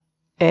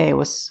Hey,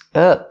 what's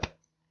up?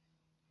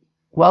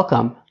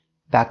 Welcome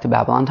back to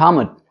Babylon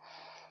Talmud.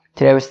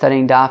 Today we're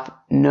studying Daf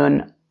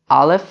Nun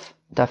Aleph,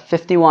 Daf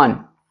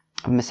 51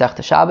 of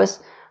Masechta Shabbos.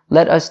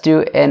 Let us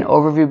do an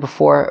overview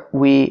before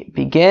we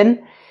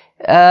begin.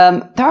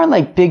 There aren't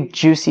like big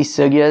juicy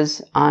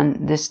sugyas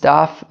on this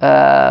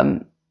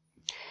daf,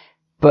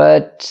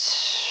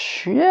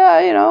 but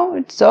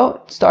yeah,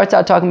 so it starts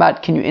out talking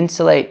about, can you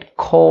insulate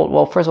cold?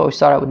 Well, first of all, we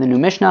start out with the new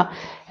Mishnah,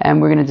 and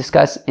we're going to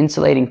discuss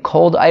insulating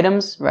cold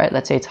items, right?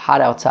 Let's say it's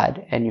hot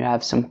outside and you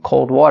have some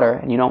cold water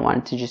and you don't want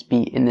it to just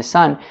be in the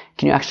sun.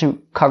 Can you actually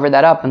cover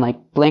that up in like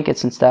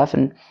blankets and stuff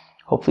and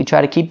hopefully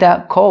try to keep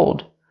that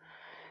cold?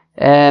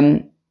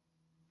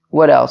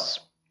 What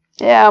else?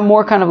 Yeah,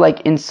 more kind of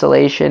like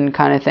insulation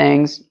kind of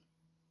things.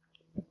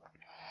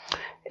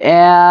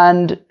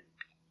 And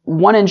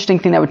one interesting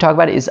thing that we talk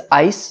about is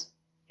ice,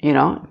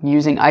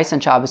 using ice on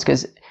Shabbos,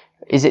 because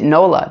is it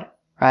nolad,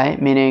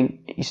 right? Meaning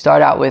you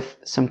start out with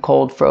some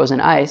cold frozen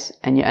ice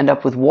and you end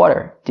up with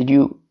water. Did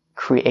you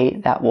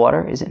create that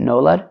water? Is it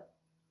nolad?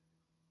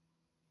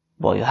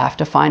 Well, you'll have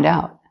to find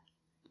out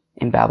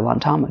in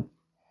Babylon Talmud.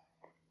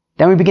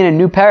 Then we begin a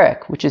new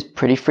parak, which is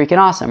pretty freaking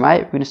awesome,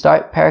 right? We're going to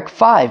start parak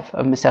 5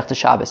 of Masechta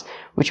Shabbos,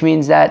 which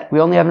means that we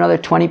only have another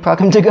 20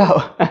 prakim to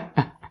go.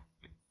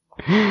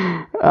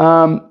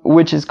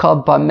 Which is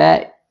called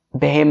Bameh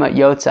Behema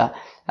Yotza.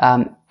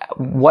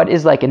 What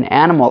is like an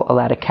animal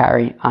allowed to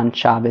carry on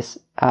Shabbos?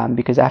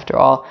 Because after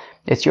all,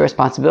 it's your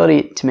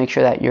responsibility to make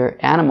sure that your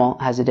animal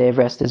has a day of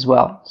rest as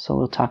well. So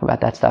we'll talk about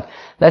that stuff.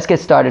 Let's get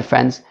started,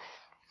 friends.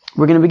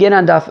 We're going to begin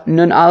on Daf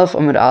Nun Aleph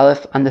Amud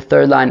Aleph on the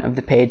third line of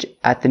the page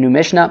at the new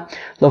Mishnah.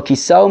 Lo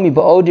kisau mi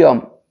ba'od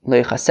yom lo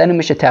yichasenu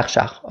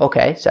mishetech.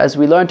 Okay, so as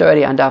we learned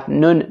already on Daf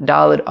Nun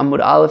Daled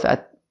Amud Aleph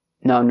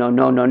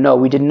No.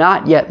 We did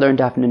not yet learn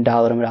Daf Nun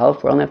Daled Amud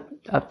Aleph. We're only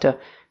up to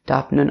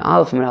Daf Nun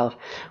Aleph Amud Aleph.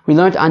 We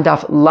learned on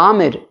Daf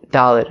Lamed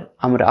Daled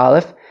Amud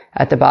Aleph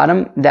at the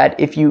bottom that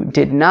if you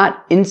did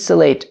not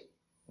insulate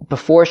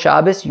before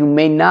Shabbos, you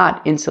may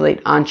not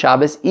insulate on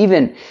Shabbos,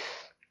 even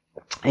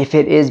if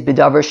it is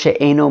B'davar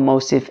she'eno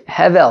mosif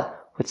hevel,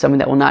 with something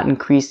that will not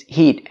increase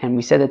heat. And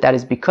we said that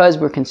is because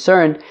we're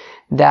concerned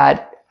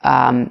that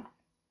even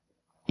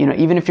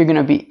if you're going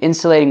to be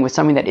insulating with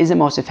something that isn't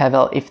mosif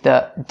hevel, if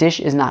the dish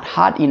is not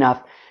hot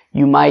enough,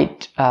 you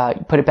might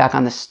put it back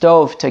on the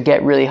stove to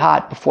get really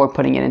hot before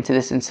putting it into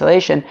this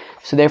insulation.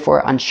 So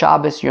therefore, on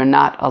Shabbos, you're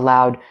not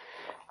allowed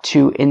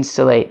to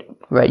insulate,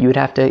 right? You would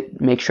have to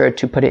make sure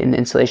to put it in the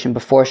insulation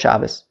before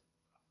Shabbos.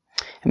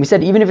 And we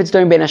said even if it's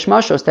during Bein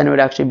Hashmashos, then it would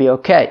actually be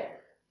okay,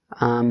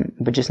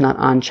 but just not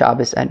on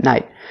Shabbos at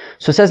night.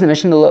 So it says in the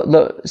Mishnah,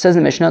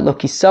 Lo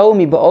kisau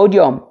mi ba'od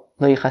yom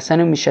lo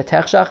yichasenu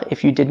mishetech shach.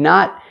 If you did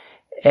not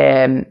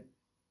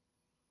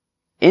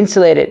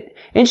insulate it.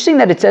 Interesting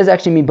that it says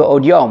actually mi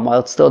ba'od yom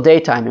while it's still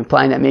daytime,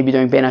 implying that maybe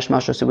during Bein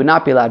Hashmashos it would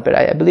not be allowed. But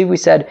I believe we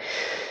said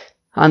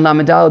on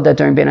Lamed that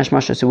during Bein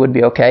Hashmashos it would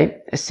be okay,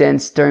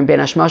 since during Bein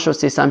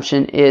Hashmashos the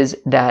assumption is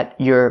that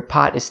your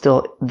pot is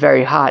still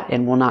very hot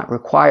and will not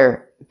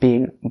require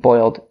being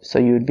boiled, so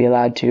you would be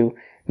allowed to,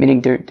 meaning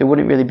there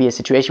wouldn't really be a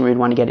situation where you'd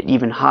want to get it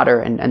even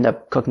hotter and end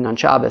up cooking on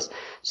Shabbos,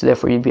 so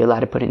therefore you'd be allowed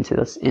to put it into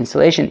this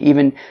insulation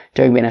even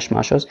during Bein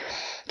Hashmashos.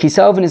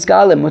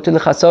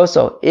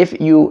 If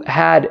you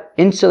had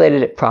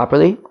insulated it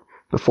properly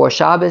before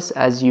Shabbos,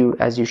 as you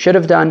should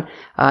have done,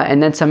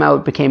 and then somehow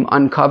it became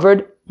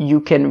uncovered,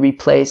 you can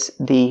replace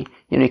you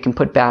can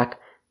put back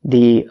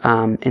the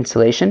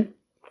insulation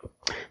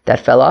that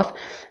fell off.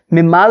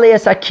 You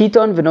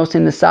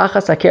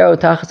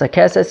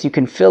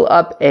can fill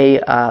up a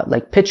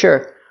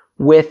pitcher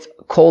with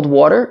cold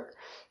water,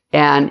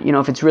 and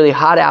if it's really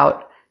hot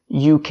out,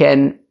 you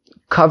can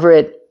cover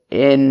it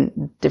in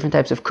different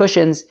types of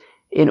cushions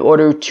in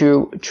order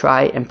to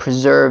try and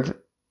preserve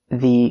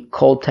the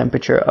cold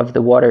temperature of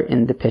the water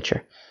in the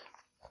pitcher.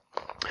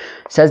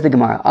 Says the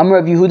Gemara, Amar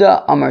Rav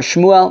Yehuda, Amar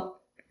Shmuel.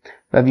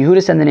 Rav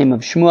Yehuda said the name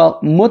of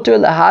Shmuel, Mutter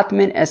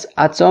lahatmin es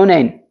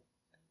atzonein.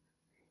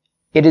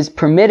 It is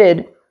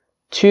permitted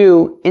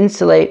to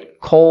insulate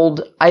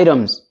cold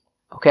items.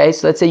 Okay,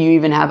 so let's say you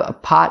even have a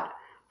pot,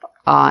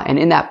 and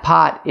in that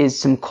pot is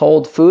some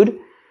cold food,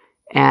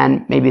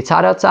 and maybe it's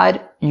hot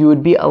outside. You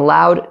would be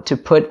allowed to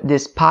put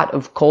this pot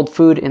of cold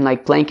food in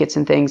like blankets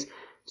and things,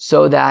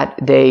 so that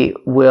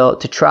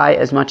to try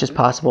as much as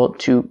possible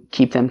to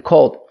keep them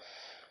cold,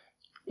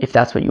 if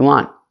that's what you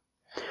want.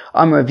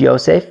 Amar Rav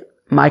Yosef,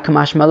 my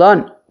kamash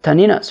malon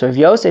tanina. So Rav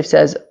Yosef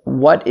says,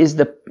 what's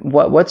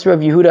Rav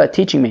Yehuda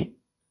teaching me?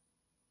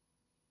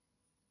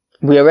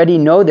 We already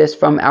know this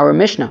from our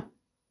Mishnah.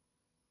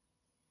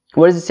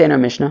 What does it say in our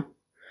Mishnah?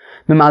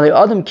 A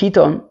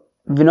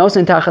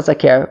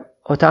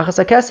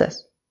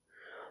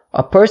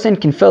person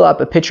can fill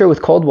up a pitcher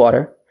with cold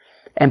water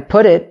and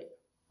put it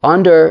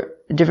under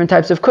different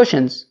types of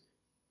cushions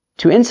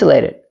to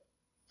insulate it.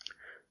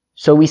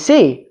 So we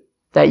see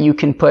that you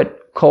can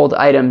put cold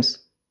items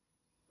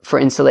for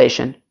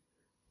insulation,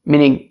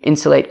 meaning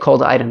insulate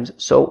cold items.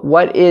 So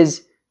what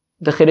is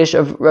the chiddush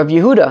of Rav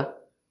Yehuda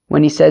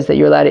when he says that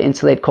you're allowed to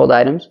insulate cold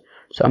items?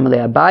 So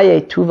Amalei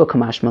Abaye Tuva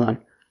Kamash Malan.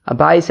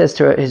 Abaye says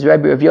to his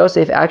Rebbe Rav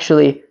Yosef,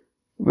 actually,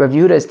 Rav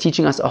Yehuda is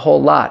teaching us a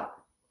whole lot.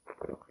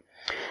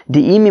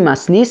 De'imi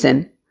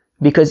masnisen,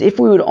 because if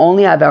we would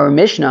only have our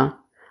Mishnah,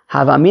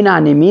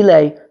 havamina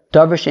nimile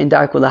davar shein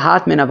darku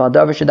lahatmin aval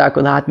davar shedarku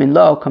lahatmin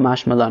lo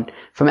kamash malon.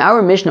 From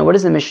our Mishnah, what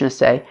does the Mishnah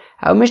say?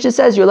 Our Mishnah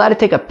says you're allowed to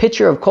take a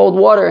pitcher of cold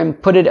water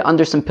and put it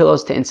under some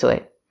pillows to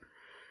insulate.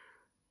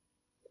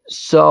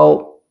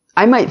 So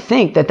I might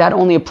think that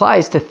only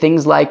applies to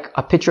things like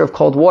a pitcher of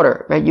cold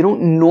water, right? You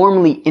don't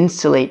normally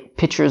insulate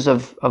pitchers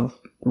of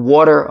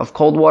water, of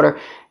cold water.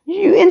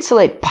 You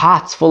insulate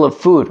pots full of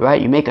food,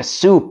 right? You make a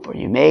soup, or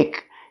you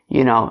make,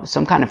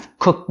 some kind of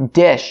cooked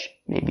dish,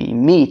 maybe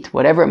meat,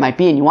 whatever it might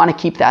be, and you want to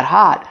keep that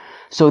hot.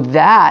 So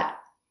that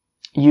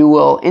you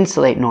will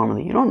insulate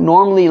normally. You don't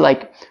normally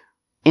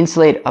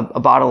insulate a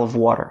bottle of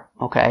water,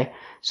 okay?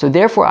 So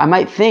therefore, I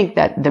might think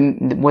that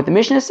what the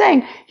Mishnah is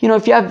saying,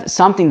 if you have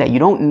something that you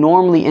don't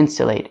normally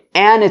insulate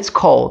and it's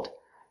cold,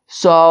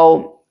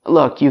 so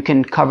look, you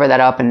can cover that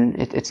up and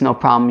it's no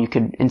problem. You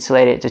could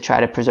insulate it to try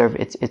to preserve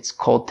its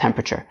cold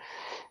temperature.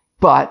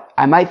 But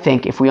I might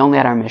think, if we only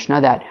had our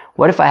Mishnah, that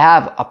what if I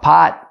have a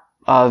pot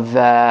of,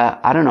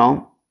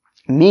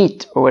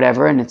 meat or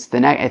whatever, and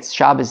it's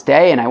Shabbos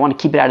day and I want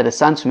to keep it out of the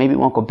sun so maybe it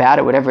won't go bad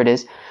or whatever it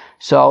is.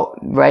 So,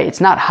 right,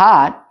 it's not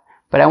hot,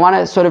 but I want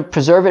to sort of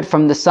preserve it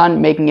from the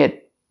sun, making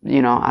it,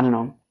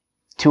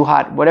 too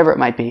hot, whatever it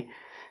might be.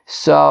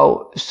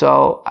 So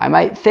I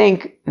might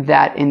think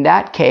that in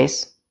that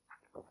case,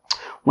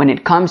 when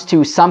it comes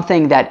to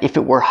something that if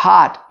it were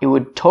hot, it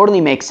would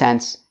totally make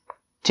sense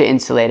to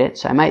insulate it.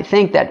 So I might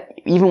think that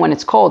even when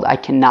it's cold, I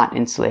cannot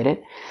insulate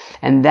it.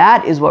 And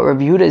that is what Rav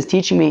Yehuda is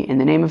teaching me in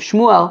the name of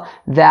Shmuel,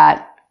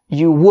 that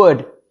you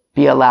would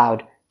be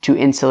allowed to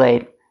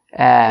insulate,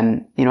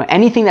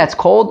 anything that's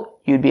cold,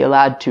 you'd be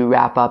allowed to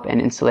wrap up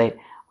and insulate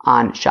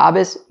on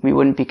Shabbos. We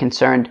wouldn't be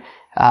concerned,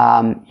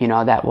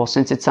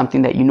 since it's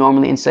something that you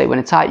normally insulate when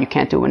it's hot, you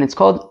can't do it when it's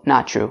cold.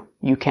 Not true.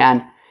 You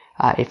can.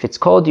 If it's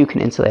cold, you can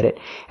insulate it.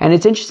 And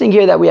it's interesting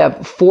here that we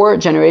have 4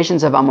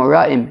 generations of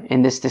Amoraim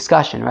in this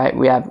discussion, right?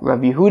 We have Rav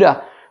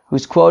Yehuda,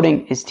 who's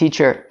quoting his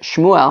teacher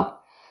Shmuel,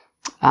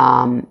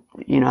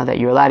 that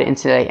you're allowed to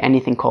insulate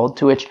anything cold,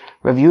 to which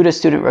Rav Yehuda's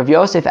student Rav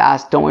Yosef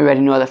asked, don't we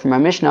already know that from our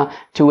Mishnah?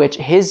 To which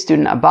his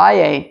student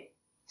Abaye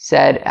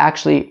said,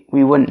 actually,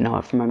 we wouldn't know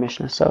it from our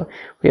Mishnah. So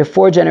we have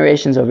 4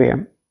 generations over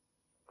here.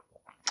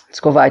 Let's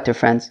go weiter,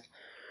 friends.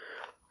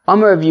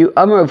 Amar Rav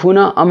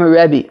Huna, Amar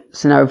Rebbe.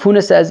 So now Rav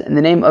Huna says, in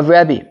the name of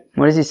Rebbe,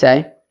 what does he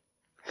say?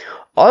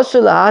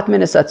 Also lahat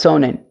min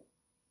esatzonen.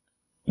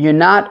 You're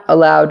not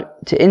allowed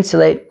to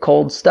insulate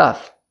cold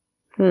stuff.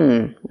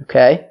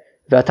 Okay.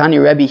 V'atani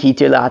Rebbe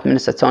hitir lahat min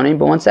esatzonen.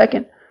 But one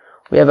second.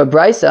 We have a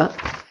brisa,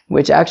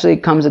 which actually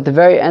comes at the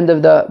very end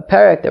of the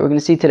parak that we're going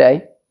to see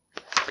today,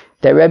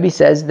 that Rebbe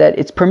says that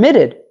it's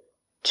permitted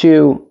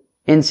to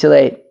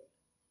insulate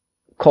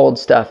cold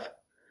stuff.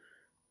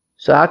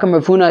 So how come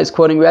Rav Huna is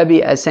quoting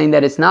Rebbe as saying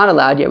that it's not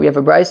allowed, yet we have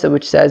a brisa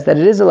which says that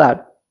it is allowed?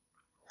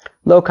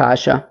 Lo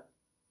kasha.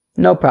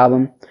 No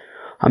problem.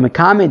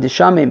 Hamikame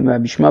deshame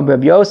Rabbi Shmuel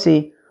Rabbi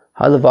Yossi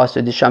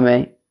halavaser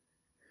deshame.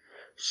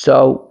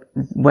 So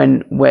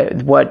what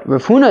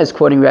Rav Huna is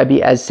quoting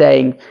Rebbe as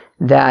saying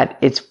that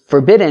it's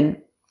forbidden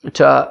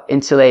to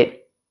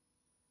insulate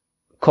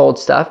cold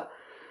stuff,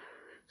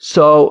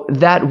 so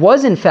that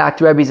was in fact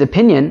Rebbe's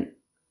opinion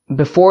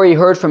before he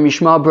heard from Rabbi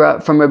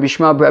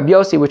Shmuel Rabbi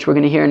Yossi, which we're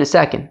going to hear in a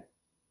second.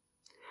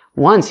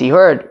 Once he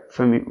heard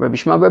from Rabbi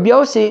Shmuel Rabbi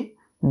Yossi,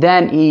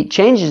 then he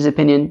changed his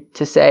opinion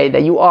to say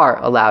that you are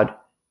allowed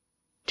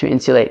to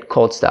insulate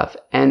cold stuff,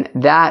 and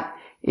that's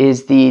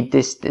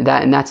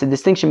the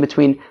distinction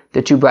between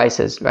the 2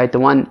 brisas, right? The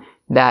one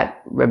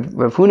that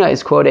Rav Huna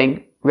is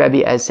quoting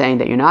Rebbe as saying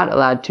that you're not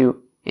allowed to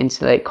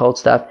insulate cold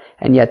stuff,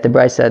 and yet the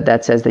brisa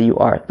that says that you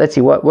are. Let's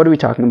see, what are we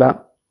talking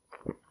about?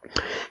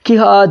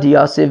 Kiha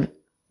diyasiv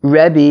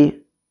Rebbe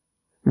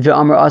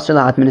ve'amar asur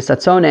lahat min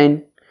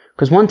esatzonen.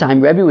 Because one time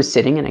Rebbe was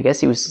sitting, and I guess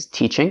he was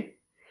teaching,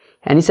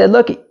 and he said,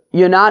 look,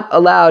 you're not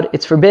allowed,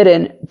 it's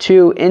forbidden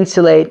to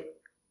insulate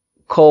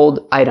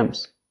cold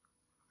items.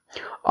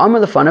 Amar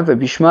lefanav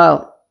Rabbi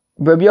Shmuel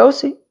Rabbi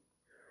Yossi.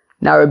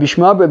 Now Rabbi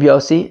Shmuel Rabbi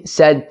Yossi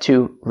said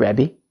to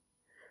Rebbe,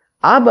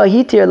 Abba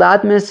hitir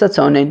lahat min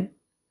esatzonen.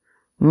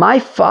 My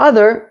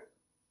father,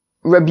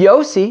 Rabbi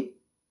Yossi,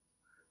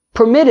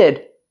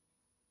 permitted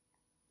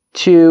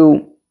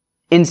to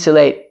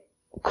insulate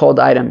cold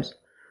items.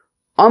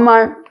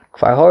 Amar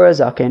kfar hora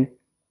zaken.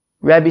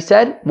 Rebbe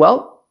said,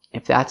 well,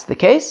 if that's the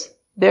case,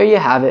 there you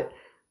have it.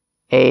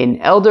 An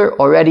elder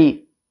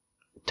already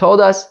told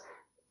us,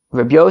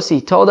 Rabbi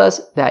Yossi told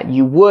us that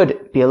you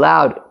would be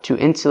allowed to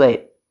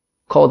insulate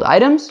cold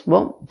items.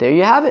 Well, there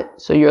you have it.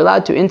 So you're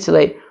allowed to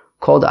insulate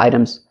cold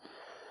items.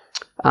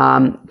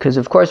 Because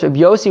of course Rabbi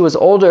Yossi was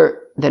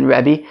older than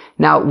Rebbe.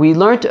 Now we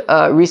learned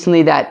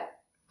recently that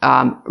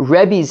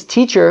Rebbe's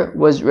teacher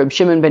was Reb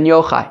Shimon ben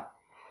Yochai,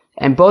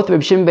 and both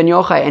Reb Shimon ben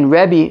Yochai and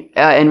Rebbe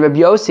and Reb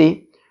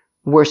Yossi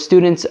were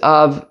students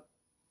of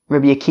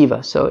Rabbi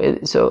Akiva.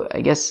 So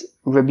I guess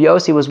Reb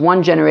Yossi was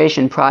 1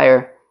 generation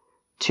prior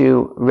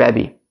to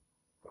Rebbe.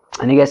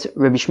 And I guess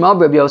Rabbi Shmuel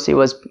Rabbi Yossi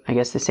was, I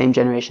guess, the same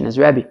generation as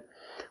Rebbe,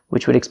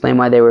 which would explain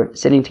why they were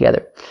sitting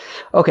together.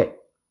 Okay,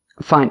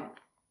 fine.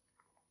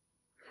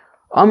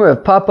 Amar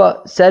Rav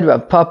Papa, said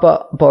Rav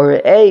Papa,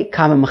 Borei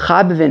kam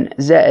mechabevin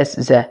ze es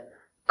ze.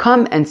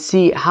 Come and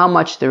see how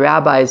much the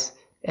rabbis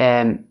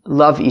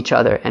love each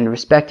other and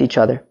respect each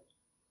other.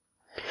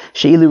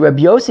 She'ilu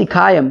Rabbi Yossi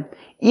kayam,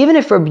 even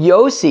if Rabbi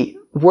Yossi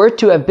were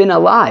to have been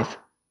alive,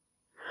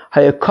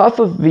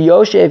 hayakafav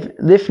v'yoshev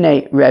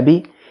lifnei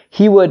Rebbe,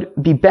 he would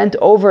be bent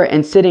over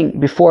and sitting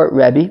before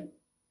Rebbe.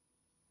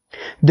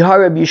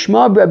 D'har Rabbi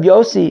Yishmael Rabbi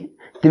Yossi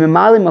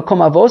d'mimali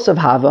makom avosav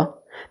hava,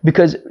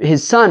 because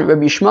his son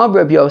Rabbi Yishmael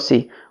Rabbi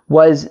Yossi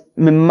was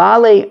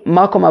mimale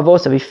makom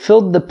avosav, he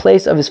filled the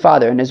place of his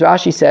father. And as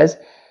Rashi says,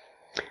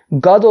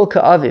 gadol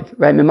ka'aviv,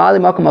 right? Mimale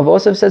makom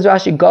avosav, says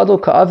Rashi, gadol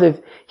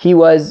ka'aviv, he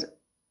was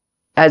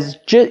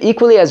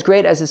equally as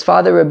great as his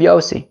father Rabbi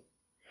Yossi.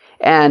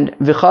 And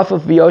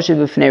v'chafaf v'yoshev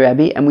v'fnei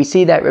Rebbe, and we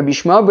see that Rabbi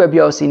Yishmael Rabbi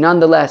Yossi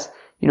nonetheless,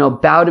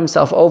 bowed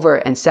himself over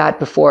and sat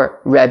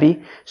before Rebbe.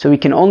 So we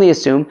can only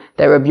assume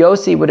that Rabbi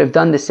Yossi would have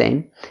done the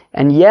same.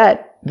 And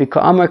yet,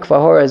 v'ka'amar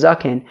k'vahor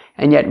azaken,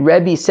 and yet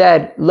Rebbe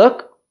said,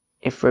 look,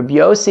 if Rabbi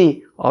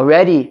Yossi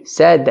already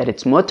said that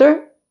it's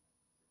mutter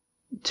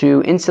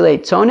to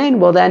insulate tzonin,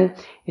 well then,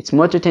 it's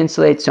mutter to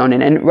insulate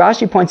tzonin. And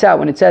Rashi points out,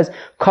 when it says,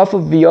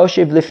 kafav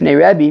v'yoshev lifnei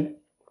Rebbe,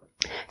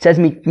 it says,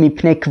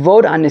 mipnei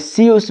kvod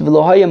anesius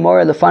v'lo haya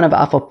mora lefanav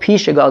afal pi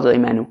shegadol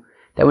imenu.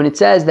 That when it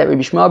says that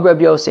Rabbi Shmuel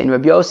Rabbi Yossi and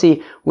Rabbi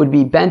Yossi would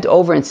be bent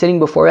over and sitting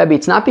before Rebbe,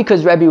 it's not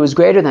because Rebbe was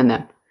greater than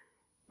them.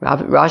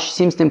 Rashi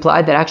seems to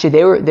imply that actually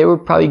they were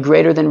probably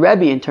greater than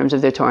Rebbe in terms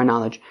of their Torah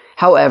knowledge.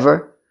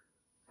 However,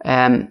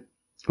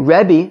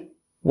 Rebbe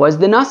was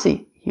the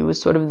Nasi. He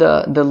was sort of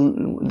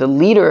the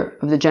leader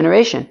of the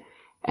generation.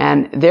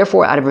 And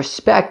therefore, out of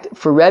respect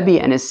for Rebbe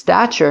and his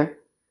stature,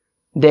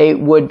 they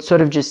would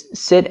sort of just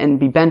sit and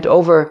be bent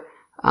over,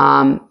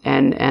 I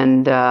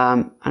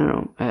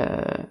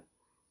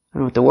don't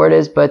know what the word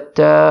is, but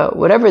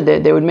whatever,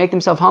 they would make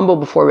themselves humble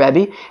before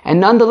Rebbe. And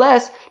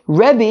nonetheless,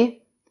 Rebbe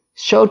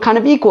showed kind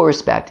of equal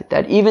respect,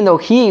 that even though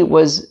he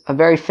was a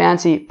very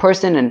fancy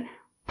person and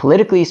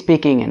politically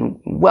speaking and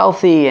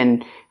wealthy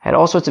and had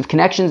all sorts of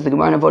connections, the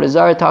Gemara in Avodah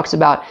Zarah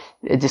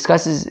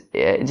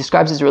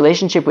describes his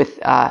relationship with,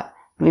 I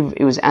believe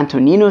it was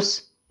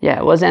Antoninus. Yeah,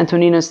 it was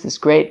Antoninus, this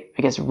great,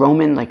 I guess,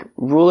 Roman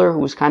ruler who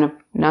was kind of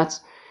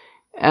nuts.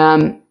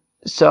 And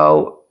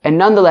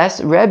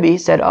nonetheless, Rebbe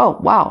said, oh,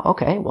 wow,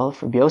 okay, well,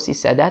 if Rabbi Yossi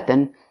said that,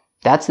 then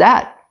that's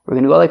that. We're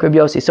going to go like Rabbi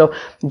Yossi. So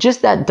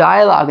just that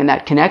dialogue and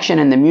that connection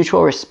and the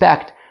mutual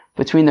respect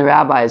between the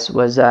rabbis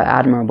was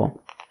admirable.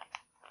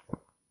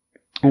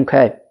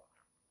 Okay.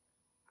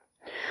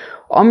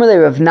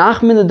 Amrle Rav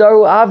Nachman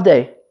Daru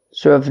Avde.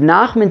 So Rav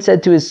Nachman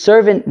said to his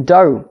servant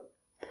Daru,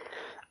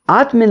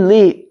 Atmin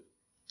li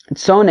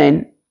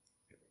tzonen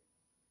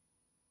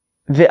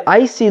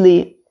ve'aisi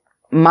li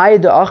maya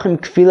da'achim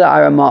kfila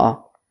arama'a.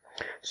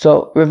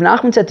 So Rav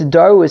Nachman said to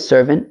Daru, his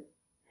servant,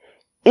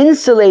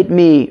 insulate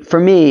for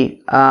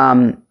me,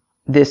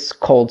 this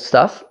cold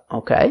stuff.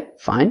 Okay,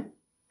 fine.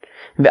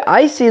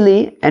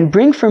 Ve'aisili, and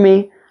bring for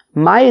me,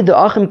 maya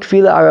da'achim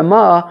kfila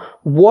arama,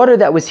 water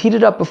that was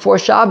heated up before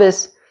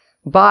Shabbos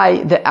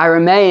by the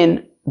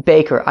Aramean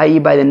baker, i.e.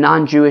 by the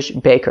non-Jewish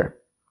baker.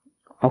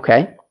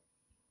 Okay.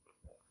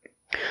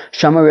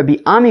 Shama Rabbi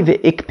Ami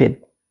ve'ikpid.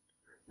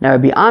 Now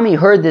Rabbi Ami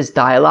heard this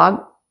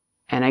dialogue,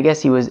 and I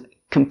guess he was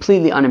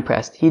completely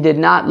unimpressed. He did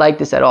not like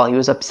this at all. He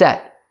was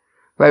upset.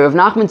 Right? Rav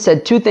Nachman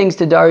said two things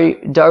to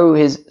Daru,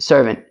 his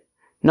servant.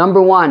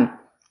 Number one,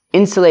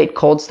 insulate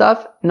cold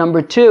stuff.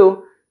 Number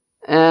two,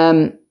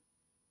 bring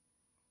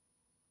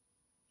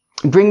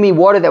me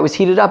water that was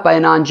heated up by a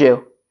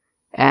non-Jew.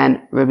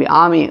 And Rabbi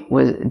Ami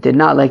did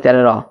not like that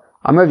at all.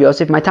 Amar Rav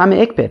Yosef, my time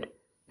ikpid.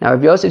 Now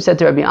Rav Yosef said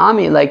to Rabbi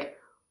Ami,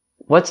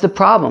 what's the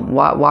problem?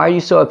 Why are you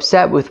so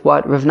upset with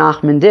what Rav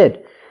Nachman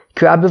did?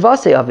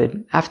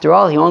 After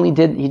all,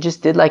 he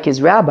just did like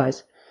his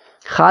rabbis.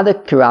 One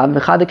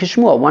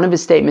of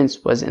his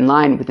statements was in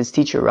line with his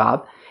teacher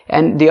Rab,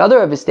 and the other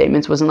of his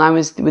statements was in line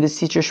with his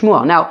teacher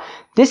Shmuel. Now,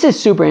 this is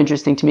super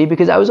interesting to me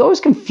because I was always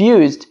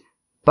confused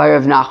by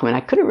Rav Nachman.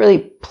 I couldn't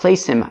really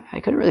place him.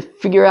 I couldn't really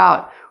figure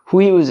out who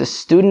he was a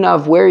student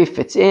of, where he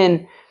fits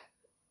in.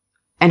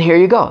 And here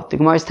you go. The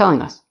Gemara is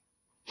telling us.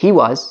 He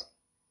was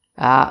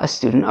a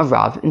student of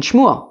Rav and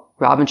Shmuel.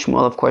 Rav and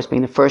Shmuel, of course,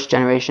 being the first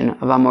generation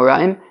of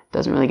Amoraim,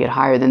 doesn't really get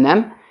higher than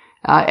them.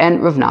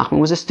 And Rav Nachman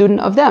was a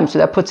student of them. So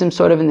that puts him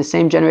sort of in the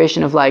same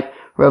generation of Rav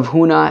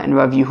Huna and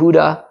Rav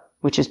Yehuda,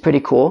 which is pretty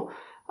cool.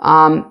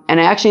 And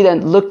I actually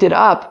then looked it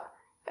up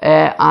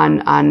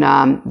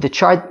on the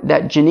chart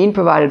that Janine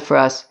provided for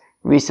us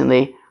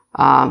recently,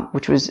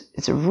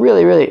 it's a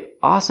really, really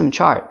awesome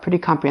chart, pretty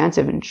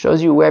comprehensive, and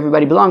shows you where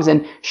everybody belongs.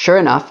 And sure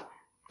enough,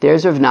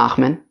 there's Rav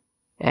Nachman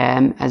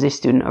as a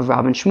student of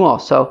Rav and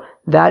Shmuel. So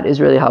that is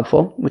really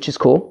helpful, which is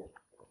cool.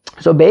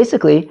 So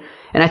basically,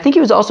 and I think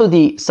he was also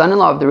the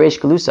son-in-law of the Reish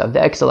Galusa, of the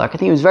Exilarch. I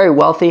think he was very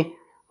wealthy.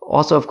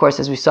 Also, of course,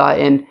 as we saw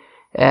in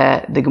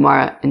the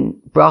Gemara in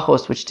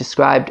Brachos, which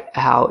described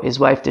how his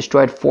wife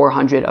destroyed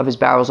 400 of his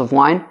barrels of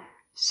wine.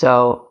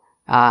 So,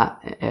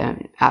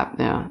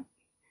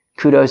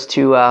 kudos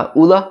to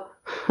Ula.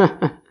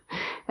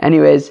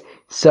 Anyways,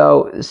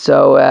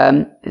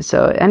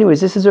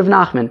 anyways, this is Rav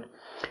Nachman.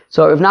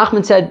 So Rav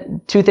Nachman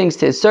said two things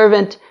to his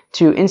servant: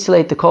 to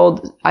insulate the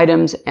cold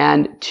items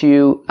and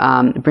to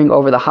bring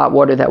over the hot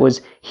water that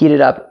was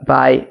heated up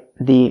by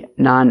the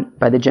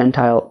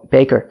Gentile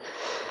baker.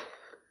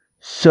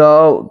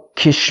 So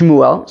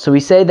Kishmuel. So we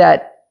say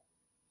that,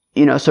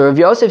 so Rav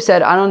Yosef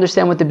said, I don't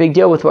understand what the big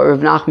deal with what Rav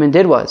Nachman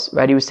did was,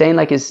 right? He was saying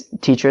like his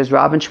teachers,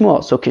 Rav and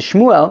Shmuel. So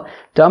Kishmuel,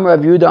 Dam Rav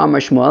Yehuda Amar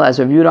Shmuel, as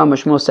Rav Yehuda Amar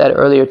Shmuel said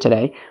earlier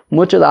today,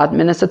 Mutalat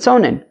min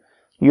hasatzonin.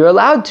 You're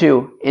allowed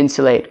to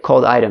insulate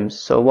cold items.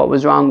 So what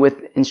was wrong with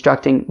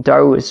instructing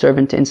Daru, his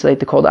servant, to insulate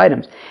the cold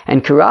items?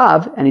 And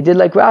Karav, and he did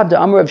like Rav, the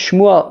Amar of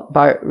Shmuel,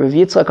 bar Rav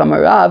Yitzchak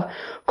Amar Rav,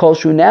 Kol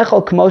shu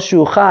nechol k'mo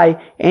shu chai,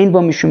 ein bo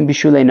mishum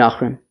bishulei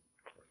nachrim.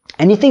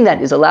 Anything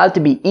that is allowed to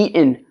be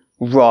eaten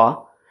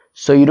raw,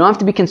 so you don't have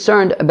to be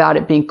concerned about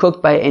it being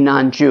cooked by a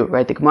non-Jew,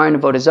 right? The Gemara in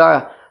Avodah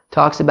Zarah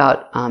talks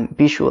about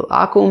bishul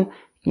akum.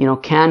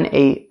 Can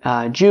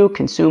a Jew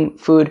consume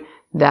food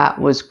that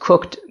was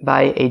cooked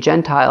by a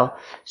Gentile?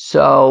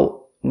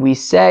 So we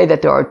say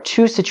that there are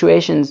two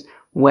situations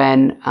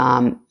when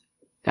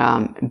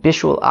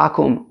bishul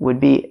akum would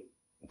be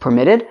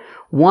permitted.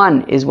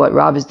 One is what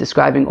Rav is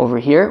describing over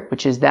here,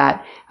 which is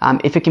that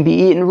if it can be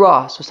eaten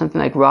raw, so something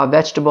like raw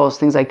vegetables,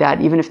 things like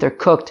that, even if they're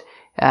cooked,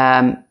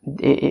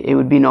 it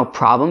would be no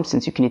problem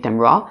since you can eat them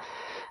raw.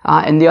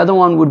 And the other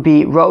one would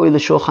be Ra'ui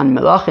l'shulchan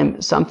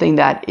melachim, something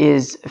that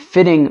is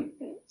fitting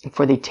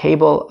for the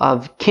table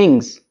of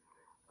kings,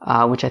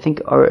 which I think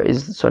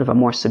is sort of a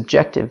more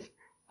subjective,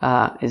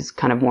 is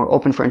kind of more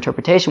open for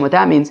interpretation what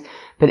that means.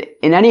 But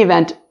in any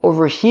event,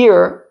 over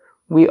here,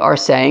 we are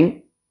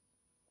saying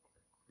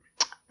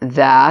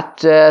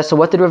that, so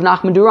what did Rav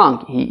Nachman do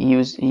wrong? He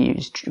was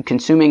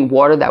consuming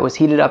water that was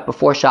heated up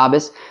before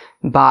Shabbos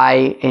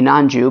by a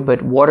non-Jew,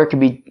 but water could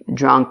be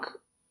drunk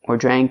or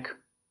drank,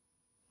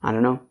 I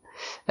don't know,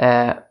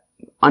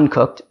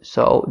 uncooked.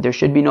 So there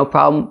should be no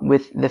problem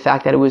with the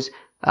fact that it was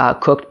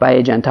cooked by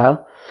a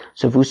Gentile.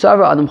 So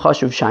Vusava Adam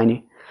Chashuv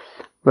Shiny.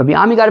 Rabbi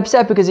Ami got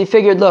upset because he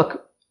figured,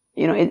 look,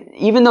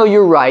 even though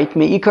you're right,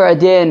 Me'ikar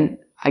Adin,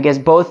 I guess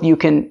both you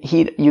can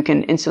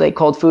insulate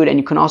cold food and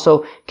you can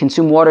also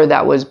consume water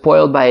that was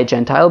boiled by a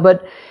Gentile,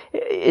 but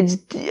it's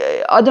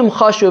Adam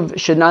Chashuv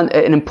should not,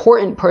 an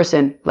important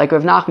person like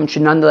Rav Nachman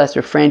should nonetheless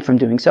refrain from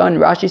doing so. And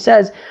Rashi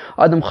says,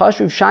 Adam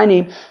Chashuv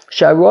Shiny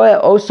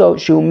Sharoya also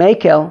Shu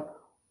Mekel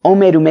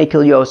Omedu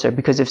Mekel Yoser,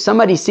 because if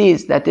somebody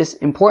sees that this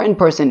important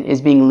person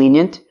is being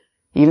lenient,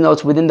 even though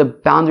it's within the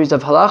boundaries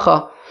of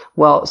halacha,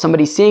 well,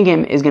 somebody seeing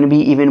him is going to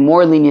be even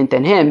more lenient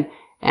than him,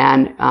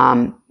 and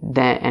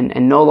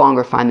no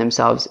longer find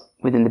themselves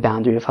within the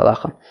boundary of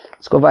halacha.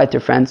 Let's go weiter,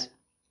 friends.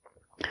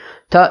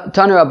 Tanu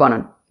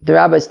Rabbanan, the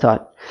rabbis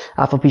taught,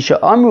 Afal pisha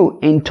amru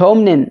ein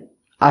tomnin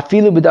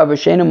afilu b'davar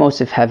she'eino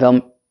mosif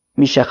hevel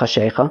mishecha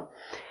shecha.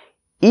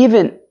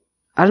 Even,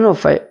 I don't know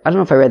if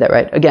I read that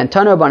right. Again,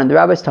 Tanu Rabbanan, the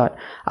rabbis taught,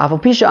 Afal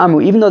pisha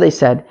amru, even though they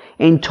said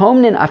ein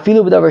tomnin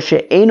afilu b'davar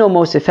she'eino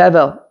mosif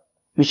hevel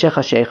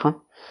mishecha shecha,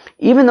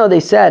 even though they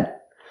said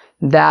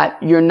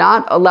that you're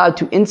not allowed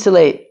to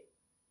insulate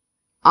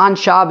on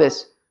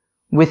Shabbos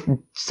with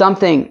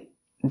something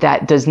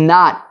that does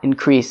not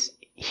increase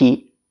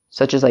heat,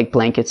 such as like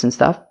blankets and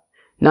stuff,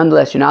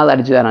 nonetheless, you're not allowed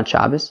to do that on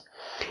Shabbos.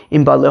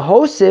 In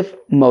Balehosif,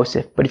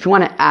 Mosif. But if you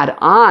want to add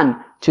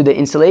on to the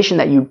insulation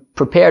that you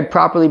prepared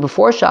properly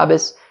before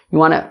Shabbos, you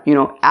want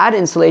to, add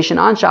insulation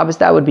on Shabbos,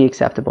 that would be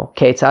acceptable.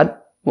 Ketzad,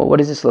 well, what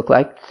does this look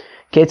like?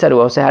 Ketzad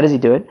Uose, how does he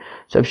do it?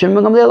 So Rav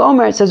Shimon ben Gamliel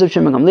Omer, it says Rav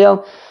Shimon ben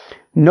Gamliel,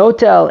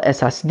 Notel es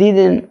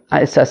hasdinen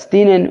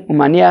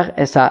umaniach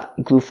es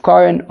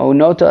glufkarin, or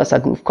notel es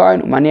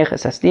glufkarin umaniach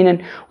es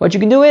hasdinen. What you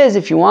can do is,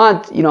 if you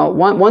want,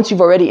 once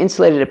you've already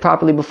insulated it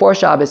properly before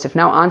Shabbos, if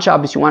now on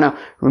Shabbos you want to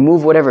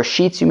remove whatever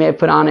sheets you may have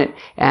put on it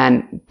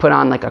and put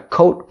on like a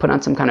coat, put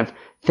on some kind of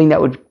thing that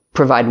would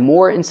provide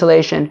more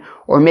insulation,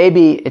 or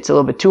maybe it's a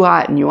little bit too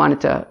hot and you want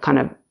it to kind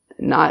of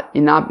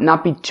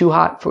not be too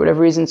hot for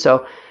whatever reason,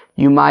 so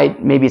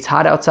maybe it's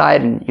hot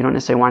outside and you don't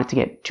necessarily want it to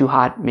get too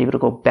hot, maybe it'll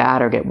go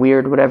bad or get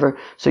weird, whatever.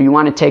 So you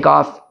want to take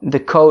off the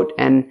coat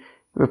and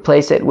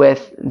replace it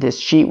with this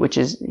sheet, which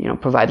is,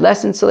 provide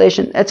less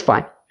insulation. That's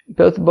fine.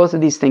 Both of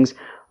these things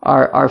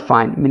are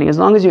fine. Meaning as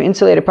long as you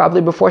insulate it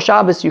properly before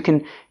Shabbos, you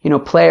can,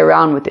 play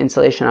around with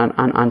insulation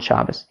on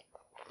Shabbos.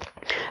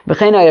 And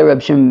similarly,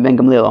 Reb Shimon ben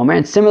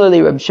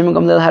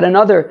Gamliel had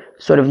another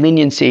sort of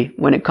leniency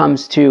when it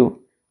comes to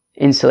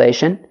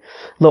insulation.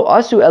 Lo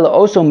asu ela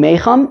oso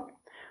mecham,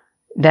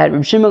 that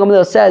Reb Shimon ben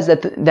Gamliel says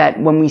that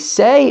when we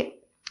say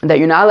that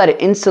you're not allowed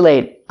to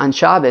insulate on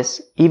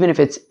Shabbos, even if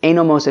it's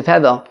Eino Mosif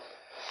Hevel,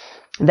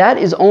 that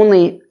is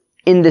only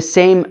in the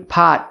same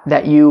pot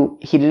that you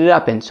heated it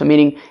up in. So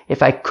meaning,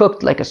 if I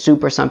cooked like a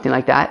soup or something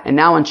like that, and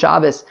now on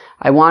Shabbos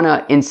I want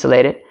to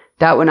insulate it,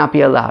 that would not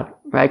be allowed,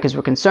 right? Because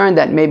we're concerned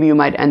that maybe you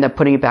might end up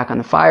putting it back on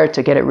the fire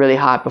to get it really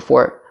hot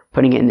before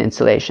putting it in the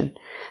insulation.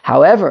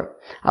 However,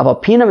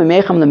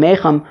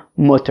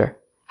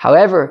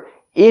 however,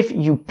 if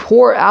you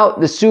pour out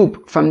the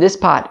soup from this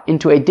pot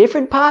into a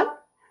different pot,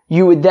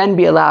 you would then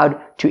be allowed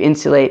to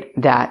insulate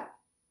that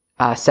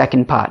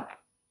second pot.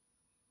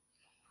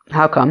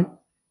 How come?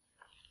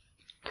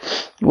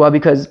 Well,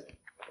 because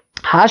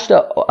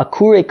hashta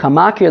akure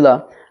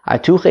kamakirla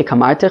artuche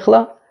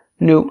kamartichla.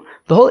 No,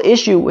 the whole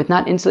issue with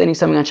not insulating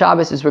something on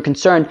Shabbos is we're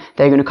concerned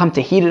that you're going to come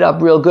to heat it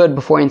up real good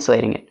before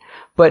insulating it.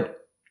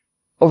 But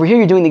over here,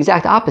 you're doing the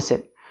exact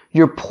opposite.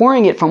 You're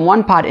pouring it from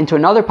one pot into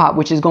another pot,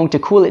 which is going to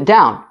cool it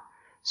down.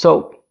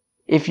 So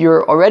if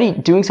you're already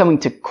doing something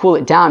to cool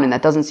it down and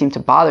that doesn't seem to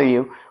bother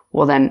you,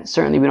 well then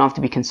certainly we don't have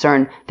to be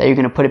concerned that you're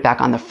going to put it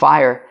back on the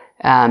fire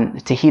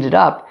to heat it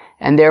up.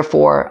 And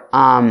therefore,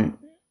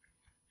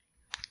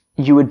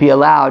 you would be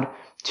allowed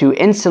to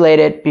insulate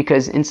it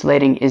because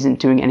insulating isn't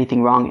doing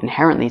anything wrong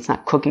inherently. It's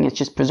not cooking, it's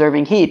just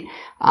preserving heat.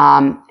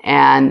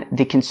 And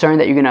the concern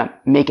that you're going to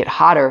make it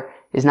hotter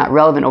is not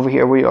relevant over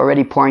here where you're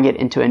already pouring it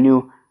into a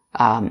new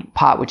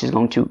pot which is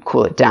going to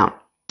cool it down.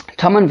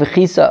 Taman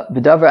v'chisa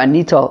b'davar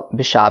anital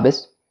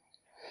b'Shabbos,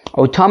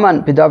 or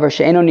taman b'davar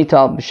she'eno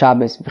nital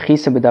b'Shabbos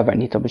v'chisa b'davar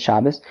anital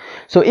b'Shabbos.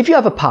 So if you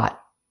have a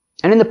pot,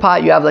 and in the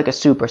pot you have like a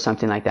soup or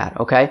something like that,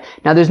 okay?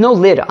 Now there's no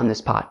lid on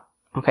this pot,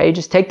 okay? You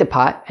just take the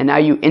pot and now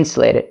you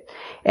insulate it.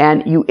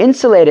 And you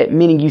insulate it,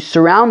 meaning you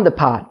surround the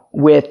pot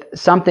with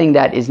something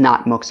that is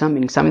not muksa,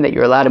 meaning something that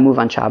you're allowed to move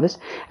on Shabbos.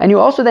 And you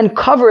also then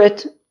cover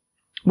it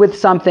with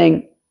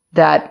something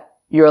that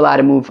you're allowed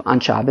to move on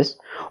Shabbos.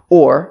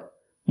 Or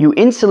you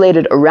insulate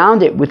it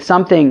around it with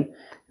something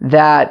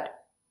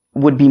that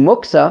would be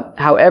muksa,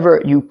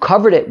 however, you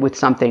covered it with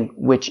something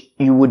which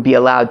you would be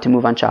allowed to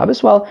move on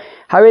Shabbos. Well,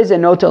 hareze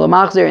nota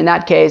l'machzir, in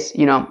that case,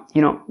 you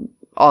know,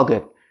 all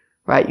good.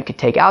 Right? You could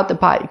take out the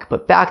pot, you could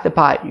put back the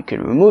pot, you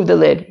could remove the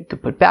lid, you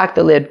could put back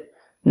the lid,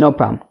 no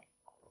problem.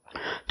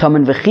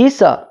 Taman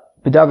v'chisa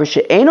b'davar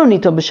she'eno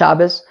nitel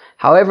b'Shabbos.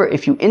 However,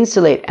 if you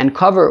insulate and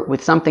cover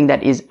with something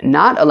that is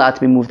not allowed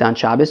to be moved on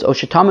Shabbos, or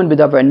shetaman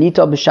b'davar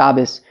nitel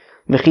b'Shabbos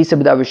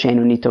v'chisa b'davar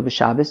she'eno nitel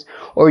b'Shabbos,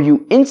 or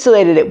you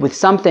insulated it with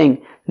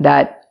something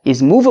that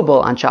is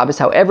movable on Shabbos,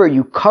 however,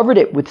 you covered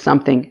it with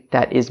something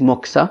that is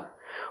muksa.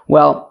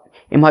 Well,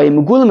 im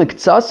hayimugula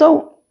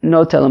mikzaso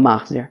no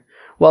telemachzir.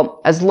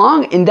 Well, as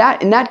long in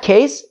that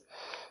case,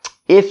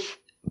 if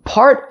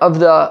part of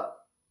the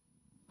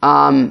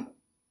pot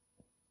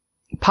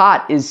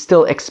is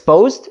still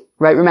exposed,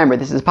 right? Remember,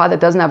 this is a pot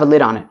that doesn't have a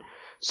lid on it.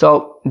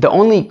 So the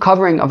only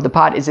covering of the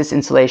pot is this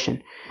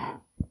insulation.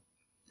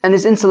 And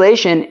this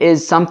insulation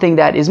is something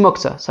that is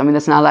muksa, something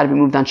that's not allowed to be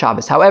moved on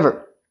Shabbos.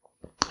 However,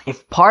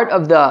 if part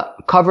of the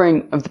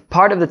covering of the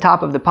part of the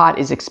top of the pot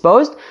is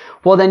exposed,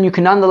 well then you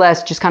can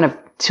nonetheless just kind of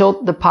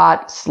tilt the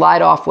pot,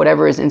 slide off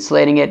whatever is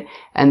insulating it,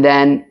 and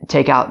then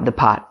take out the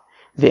pot.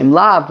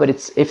 V'imlav, but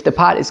if the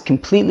pot is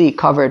completely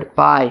covered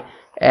by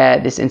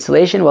this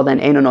insulation, well then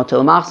eino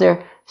notel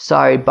machzir.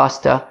 Sorry,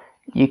 basta,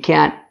 you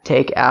can't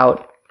take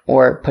out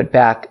or put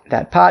back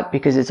that pot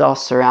because it's all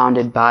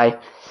surrounded by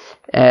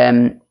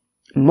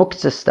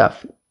muktzah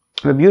stuff.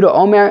 Rabbi Yehuda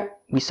Omer,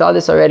 we saw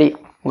this already.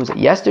 Was it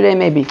yesterday?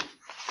 Maybe.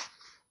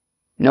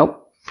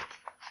 Nope.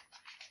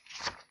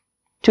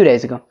 2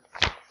 days ago.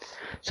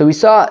 So we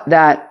saw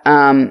that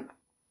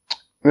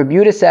Rabbi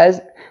Yehuda says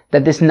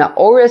that this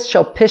na'ores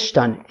shel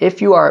pishtan, if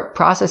you are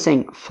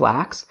processing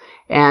flax,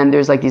 and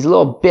there's like these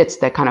little bits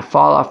that kind of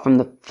fall off from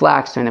the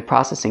flax during the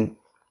processing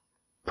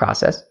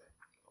process,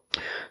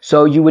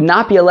 so you would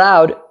not be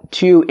allowed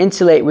to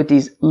insulate with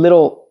these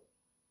little,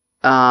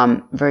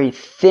 very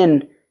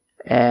thin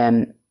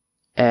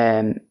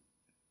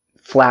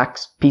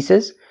flax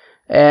pieces.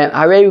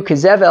 Hareu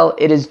kezevel,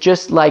 it is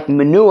just like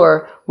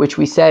manure, which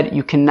we said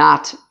you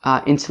cannot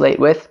insulate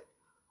with.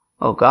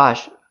 Oh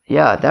gosh,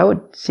 yeah, that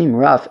would seem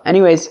rough.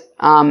 Anyways,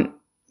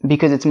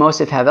 because it's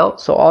mosif hevel,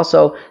 so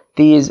also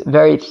these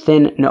very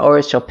thin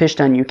na'oris shel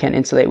pishtan you can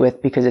insulate with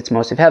because it's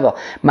mosif hevel.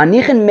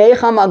 Manichin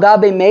meicham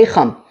agabe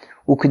meicham,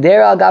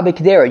 ukdera agabe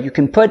kdera. You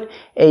can put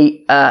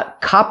a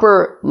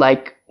copper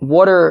like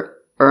water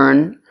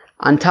urn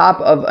on top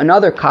of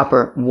another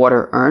copper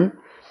water urn.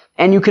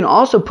 And you can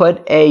also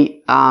put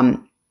a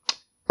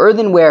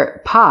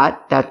earthenware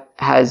pot that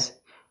has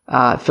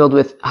filled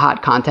with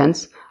hot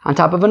contents on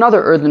top of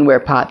another earthenware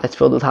pot that's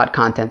filled with hot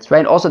contents,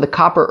 right? Also, the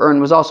copper urn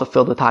was also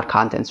filled with hot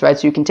contents, right?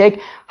 So you can take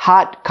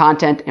hot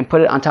content and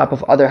put it on top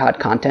of other hot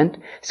content.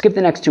 Skip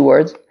the next two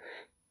words.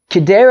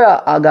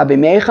 Kedera agabe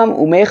meicham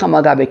umeicham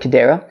agabe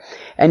kedera.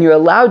 And you're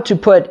allowed to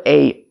put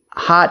a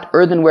hot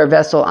earthenware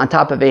vessel on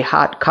top of a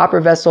hot copper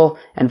vessel,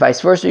 and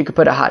vice versa. You could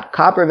put a hot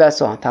copper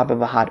vessel on top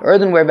of a hot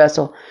earthenware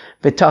vessel.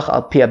 V'tach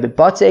al pia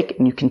b'batzik,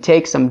 and you can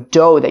take some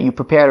dough that you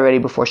prepared already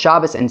before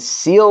Shabbos and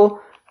seal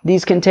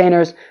these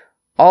containers.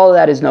 All of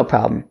that is no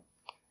problem.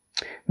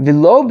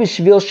 V'lo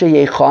b'shvil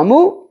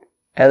sheyechamu,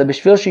 ela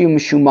b'shvil sheyu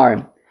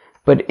mishumarim.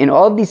 But in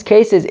all of these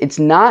cases, it's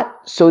not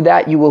so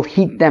that you will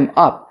heat them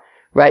up,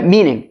 right?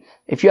 Meaning,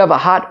 if you have a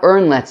hot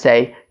urn, let's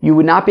say, you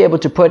would not be able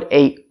to put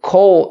a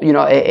coal,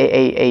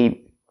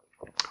 a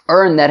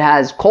urn that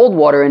has cold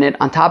water in it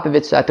on top of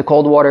it so that the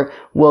cold water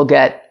will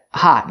get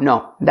hot.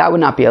 No, that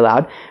would not be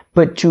allowed.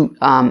 But to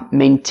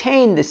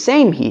maintain the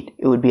same heat,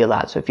 it would be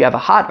allowed. So if you have a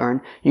hot urn,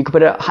 you could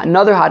put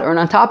another hot urn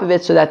on top of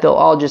it so that they'll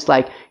all just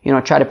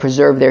try to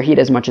preserve their heat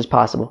as much as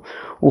possible.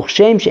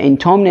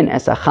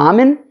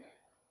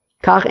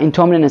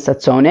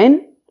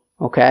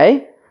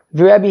 Okay?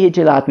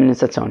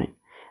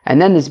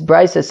 And then this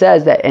Brisa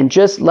says that, and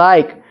just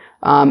like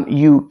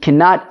you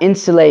cannot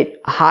insulate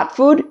hot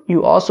food,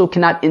 you also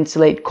cannot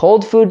insulate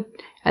cold food.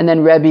 And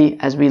then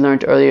Rebbe, as we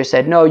learned earlier,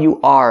 said, no,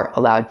 you are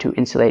allowed to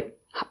insulate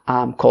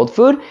cold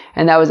food.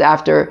 And that was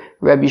after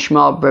Rebbe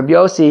Shmuel Bar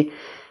Yossi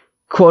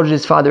quoted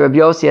his father Rebbe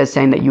Yossi as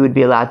saying that you would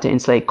be allowed to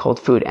insulate cold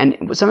food. And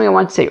something I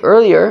wanted to say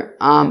earlier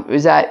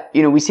is that,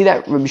 we see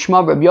that Rebbe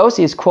Shmuel Bar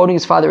Yossi is quoting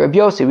his father Rebbe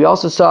Yossi. We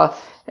also saw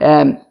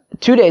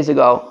 2 days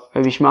ago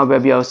Rebbe Shmuel Bar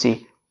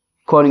Yossi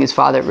quoting his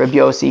father Rebbe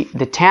Yossi,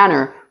 the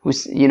tanner,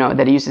 who's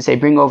that he used to say,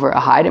 bring over a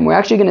hide. And we're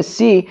actually going to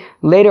see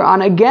later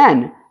on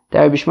again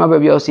that Rebbe Shmuel Bar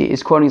Yossi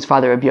is quoting his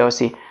father Rebbe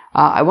Yossi.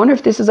 I wonder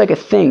if this is like a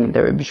thing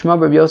that Rebbe Shmuel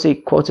Bar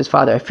Yossi quotes his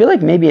father. I feel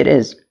like maybe it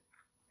is.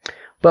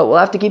 But we'll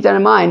have to keep that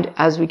in mind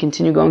as we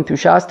continue going through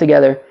Shas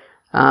together.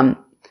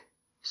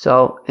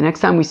 So the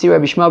next time we see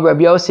Rebbe Shmuel Bar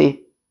Yossi,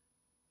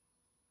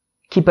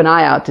 keep an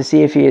eye out to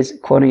see if he is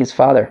quoting his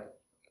father.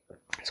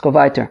 Let's go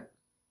weiter.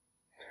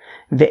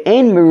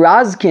 Ve'ein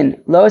mirazkin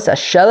lois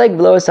hasheleg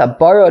v'lois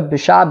habarod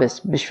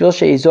b'Shabbos b'shvil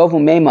she'izovu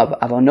meimav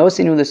avon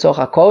nosinu l'soch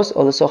hakos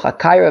or l'soch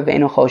hakaira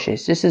ve'ein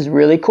ochoshes. This is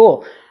really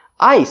cool.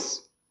 Ice.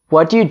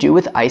 What do you do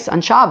with ice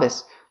on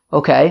Shabbos?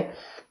 Okay,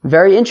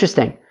 very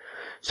interesting.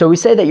 So we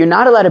say that you're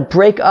not allowed to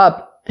break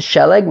up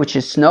sheleg, which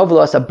is snow,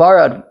 v'los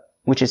habarod,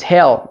 which is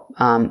hail.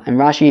 And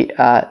Rashi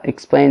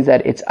explains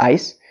that it's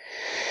ice.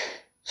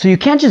 So you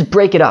can't just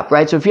break it up,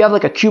 right? So if you have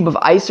like a cube of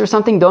ice or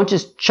something, don't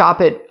just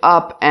chop it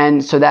up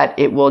and so that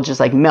it will just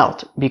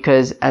melt.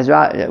 Because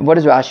what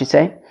does Rashi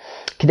say?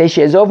 Kadei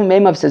she'ezov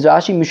meimav, says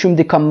Rashi, mishum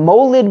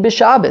dekamolid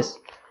b'Shabbos.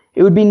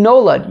 It would be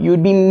nolad. You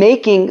would be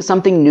making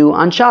something new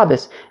on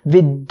Shabbos.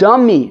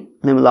 Vidami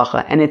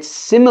limalacha, and it's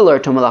similar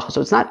to malacha. So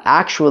it's not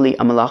actually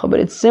a malacha, but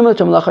it's similar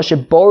to malacha.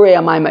 Shebore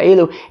amayim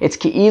ha'elu. It's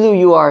ki'ilu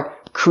you are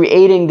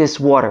creating this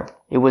water.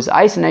 It was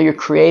ice, and now you're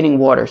creating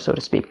water, so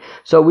to speak.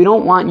 So we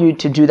don't want you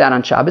to do that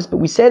on Shabbos, but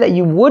we say that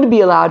you would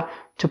be allowed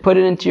to put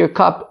it into your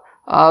cup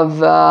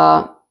of,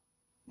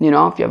 if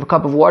you have a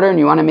cup of water and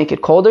you want to make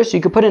it colder, so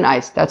you could put in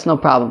ice. That's no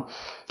problem.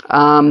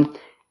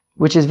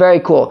 Which is very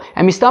cool.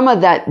 And mistama,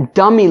 that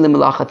dummy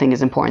limalacha thing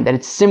is important, that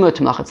it's similar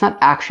to malacha. It's not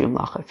actually a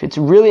malacha. If it's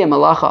really a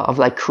malacha of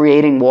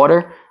creating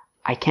water,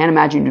 I can't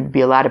imagine you'd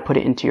be allowed to put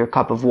it into your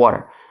cup of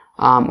water,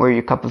 or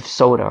your cup of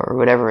soda, or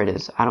whatever it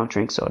is. I don't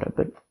drink soda,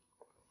 but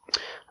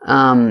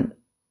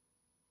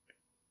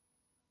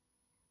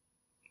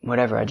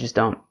whatever, I just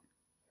don't.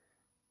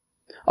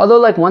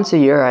 Although once a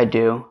year I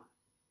do.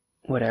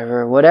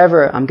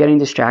 Whatever, I'm getting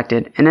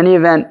distracted. In any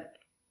event,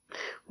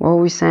 what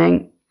were we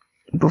saying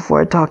before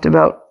I talked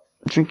about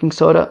drinking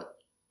soda?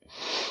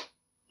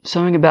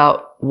 Something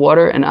about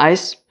water and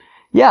ice.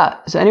 Yeah,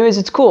 so anyways,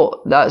 it's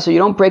cool. So you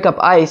don't break up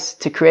ice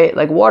to create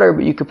water,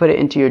 but you could put it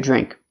into your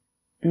drink.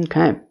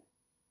 Okay.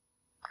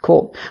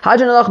 Cool.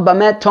 Hadran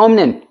bamet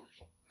tomnin.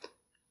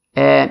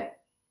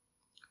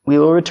 We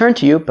will return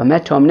to you,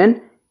 Bamet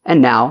Tomnin,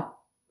 and now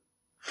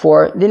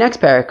for the next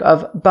parak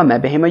of Bameh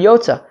Behema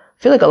Yotza. I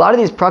feel like a lot of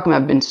these prakim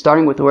have been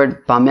starting with the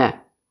word Bameh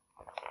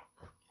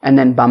and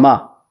then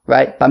Bama,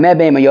 right? Bameh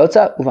Behema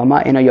Yotza,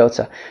 Uvama Ena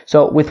Yotza.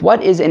 So with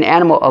what is an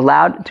animal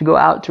allowed to go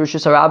out to Rosh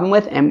Hashanah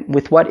with, and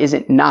with what is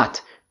it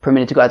not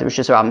permitted to go out to Rosh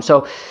Hashanah?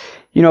 So,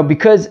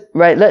 because,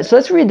 right,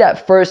 let's read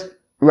that first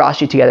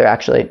Rashi together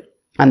actually.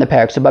 On the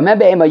parak. So,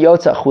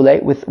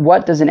 with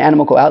what does an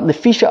animal go out?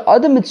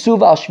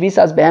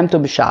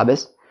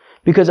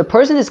 Because a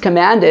person is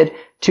commanded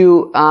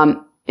to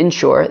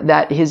ensure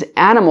that his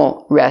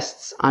animal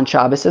rests on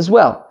Shabbos as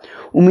well.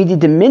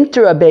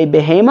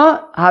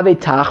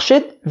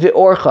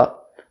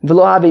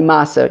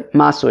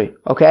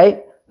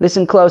 Okay?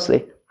 Listen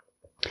closely.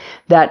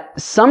 That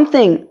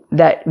something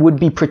that would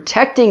be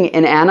protecting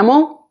an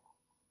animal,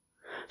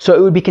 so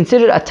it would be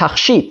considered a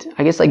tachshit,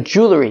 I guess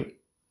jewelry.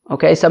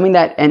 Okay, something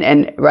that,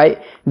 and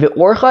right, and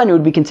it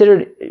would be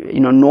considered,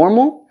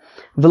 normal.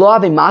 And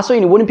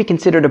it wouldn't be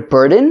considered a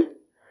burden.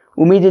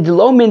 And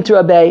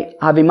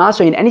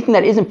anything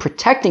that isn't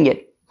protecting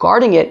it,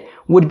 guarding it,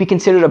 would be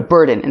considered a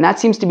burden. And that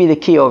seems to be the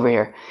key over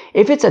here.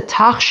 If it's a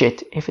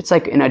tachshit, if it's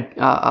an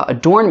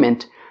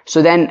adornment,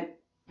 so then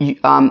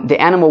the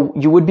animal,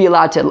 you would be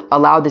allowed to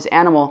allow this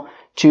animal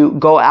to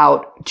go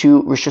out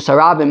to Rosh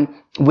Hashanah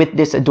with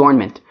this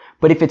adornment.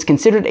 But if it's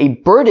considered a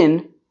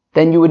burden,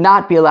 then you would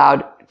not be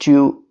allowed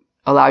to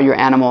allow your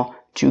animal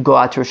to go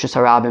out to Rosh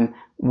Hashanah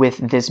with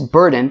this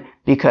burden,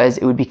 because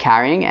it would be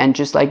carrying, and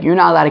just like you're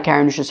not allowed to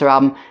carry in Rosh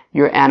Hashanah,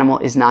 your animal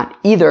is not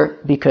either,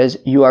 because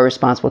you are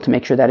responsible to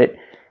make sure that it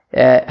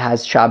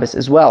has Shabbos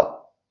as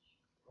well.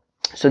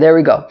 So there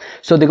we go.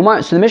 So the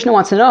Mishnah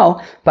wants to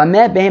know,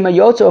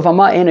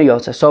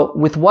 so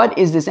with what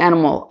is this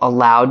animal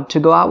allowed to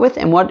go out with,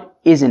 and what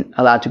isn't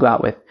allowed to go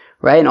out with?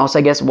 right? And also,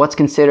 I guess, what's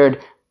considered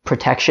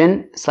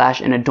protection /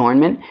 an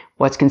adornment,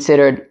 what's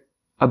considered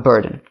a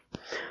burden.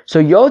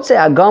 So Yotze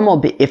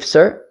Agamol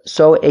Be'ifser,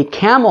 so a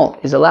camel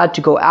is allowed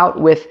to go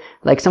out with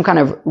like some kind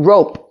of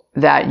rope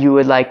that you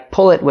would like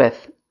pull it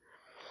with.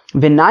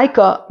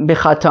 V'naika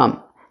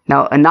Bechatam.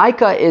 Now, a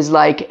naika is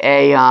like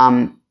a,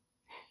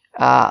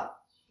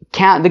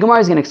 the Gemara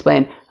is going to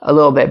explain a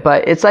little bit,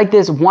 but it's like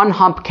this one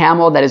hump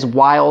camel that is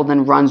wild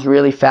and runs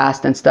really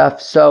fast and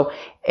stuff. So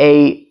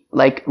a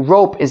like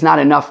rope is not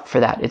enough for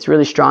that. It's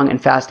really strong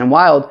and fast and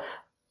wild,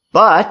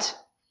 but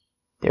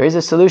there is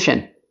a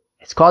solution.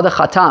 It's called a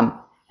khatam,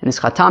 and this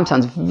khatam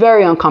sounds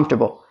very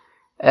uncomfortable.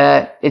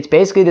 It's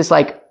basically this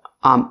like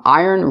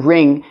iron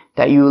ring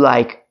that you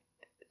like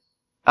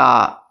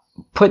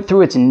put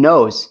through its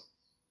nose.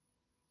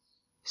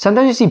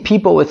 Sometimes you see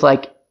people with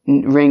like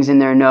rings in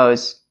their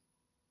nose.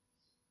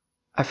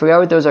 I forgot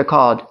what those are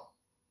called.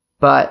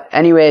 But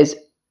anyways,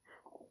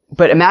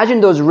 but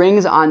imagine those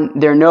rings on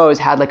their nose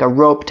had like a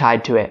rope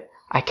tied to it.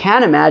 I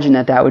can't imagine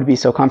that would be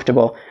so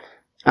comfortable.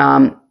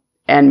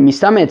 And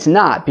Mistama, it's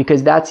not,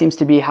 because that seems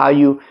to be how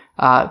you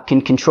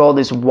can control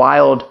this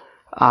wild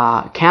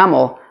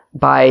camel,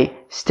 by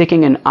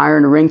sticking an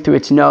iron ring through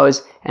its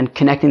nose and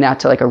connecting that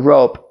to like a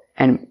rope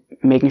and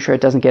making sure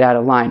it doesn't get out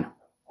of line.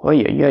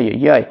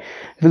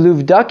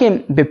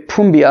 V'luvdakim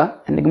bepumbia,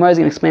 and the Gemara is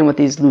going to explain what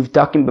these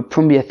luvdakim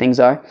bepumbia things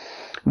are.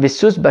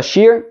 V'sus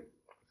bashir,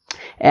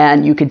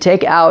 and you could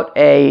take out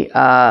a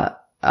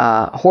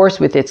horse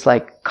with its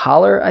like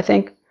collar, I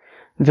think.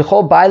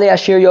 V'chol baile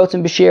ashir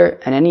yotzim bashir,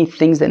 and any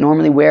things that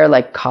normally wear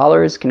like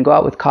collars can go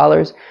out with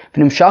collars.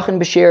 V'nimshachin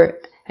bashir,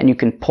 and you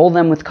can pull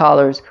them with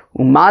collars.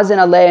 Umazen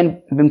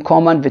alein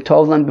bimkoman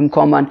v'tovlan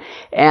bimkoman,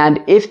 and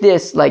if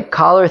this like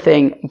collar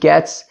thing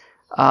gets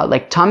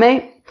like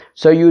tameh,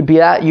 so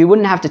you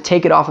wouldn't have to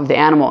take it off of the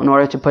animal in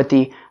order to put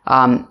the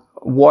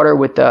water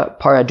with the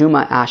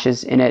paraduma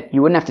ashes in it.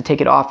 You wouldn't have to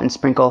take it off and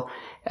sprinkle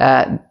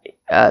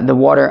the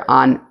water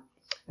on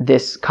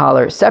this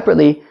collar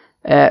separately.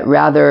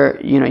 Rather,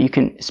 you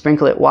can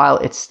sprinkle it while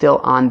it's still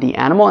on the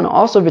animal. And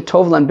also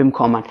v'tovlan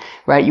bimkoman,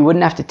 right? You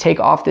wouldn't have to take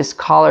off this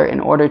collar in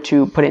order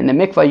to put it in the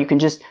mikvah. You can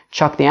just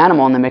chuck the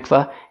animal in the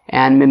mikvah,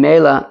 and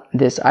mimela,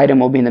 this item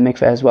will be in the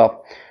mikvah as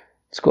well.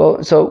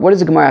 So what does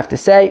the Gemara have to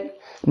say?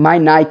 My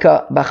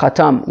naika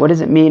b'chatam. What does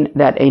it mean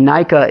that a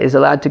naika is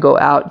allowed to go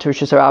out to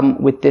Rosh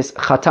Hashanah with this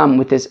chatam,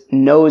 with this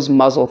nose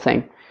muzzle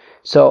thing?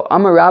 So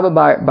Amar Rabba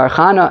bar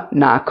Chana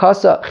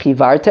naakasa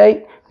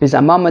chivarte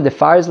bizamama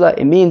defarzla.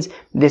 It means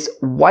this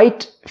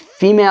white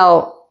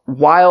female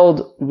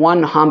wild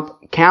one hump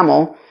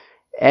camel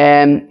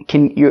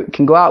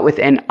can go out with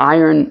an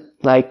iron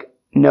like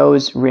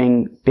nose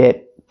ring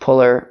bit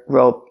puller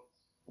rope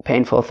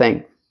painful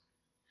thing.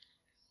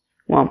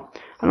 Well,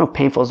 I don't know if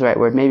painful is the right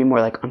word, maybe more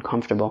like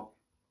uncomfortable.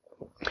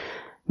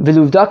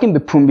 Viluvdakim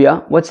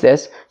bepumbia, what's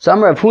this? So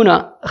Amar Rav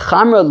Huna,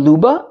 chamra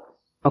luba.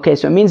 Okay,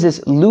 so it means this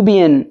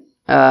Lubian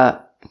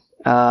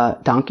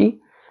donkey.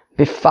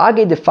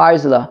 Bifage de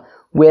farzla,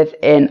 with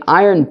an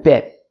iron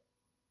bit.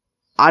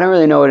 I don't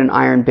really know what an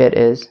iron bit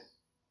is.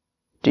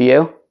 Do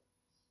you?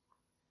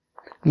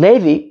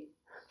 Levi,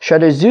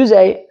 shadar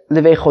zuze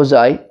leve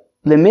chozai,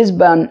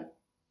 lemizban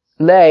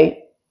le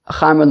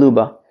chamra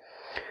luba.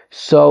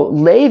 So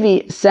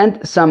Levi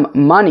sent some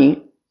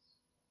money.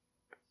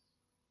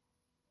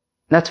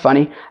 That's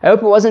funny. I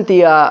hope it wasn't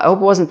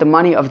the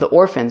money of the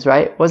orphans,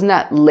 right? Wasn't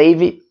that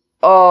Levi?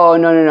 Oh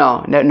no,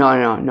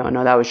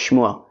 that was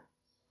Shmuel,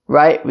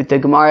 right? With the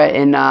Gemara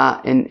in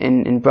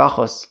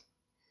Brachos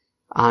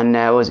on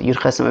was it Yud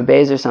Chesam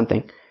Beis or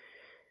something,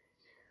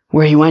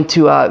 where he went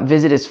to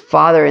visit his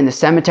father in the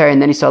cemetery,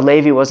 and then he saw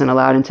Levi wasn't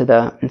allowed into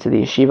the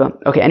yeshiva.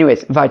 Okay,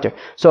 anyways, weiter.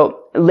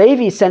 So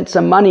Levi sent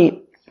some money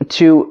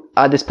to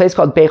this place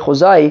called Beit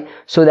Chozai,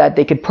 so that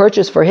they could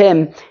purchase for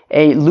him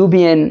a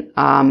Lubian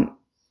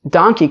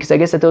donkey, because I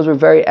guess that those were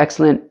very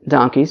excellent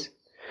donkeys.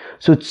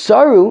 So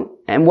Tsaru,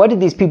 and what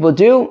did these people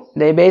do?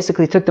 They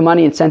basically took the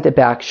money and sent it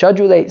back.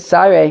 Shadrule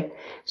Sare,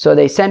 so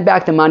they sent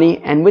back the money,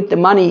 and with the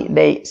money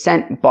they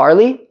sent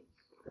barley,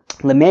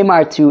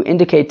 Lememar, to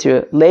indicate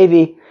to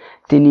Levi,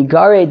 the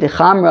Nigare de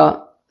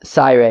Chamra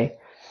Sire,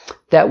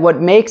 that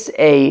what makes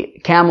a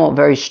camel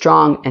very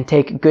strong and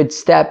take good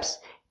steps,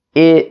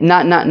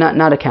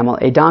 not a camel,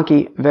 a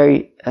donkey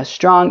very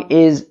strong,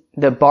 is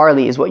the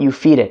barley, is what you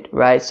feed it,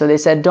 right? So they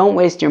said, don't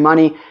waste your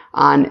money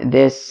on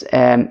this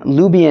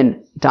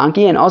Lubian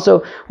donkey. And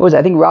also,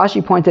 I think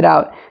Rashi pointed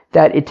out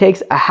that it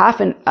takes a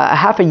half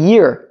a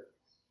year,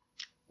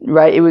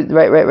 right? It was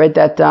right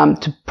that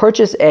to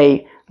purchase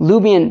a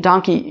Lubian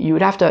donkey, you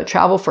would have to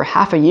travel for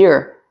half a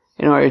year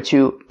in order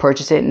to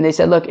purchase it. And they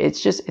said, look,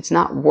 it's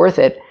not worth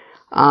it.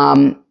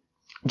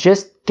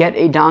 Just get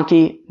a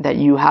donkey that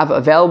you have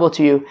available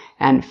to you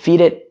and feed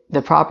it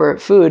the proper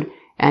food,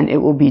 and it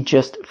will be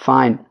just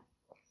fine.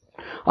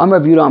 Amar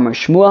Rav Yehuda Amar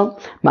Shmuel,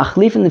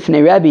 Machlifin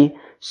Lifnei Rebbe.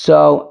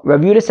 So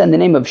Rav Yehuda said in the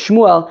name of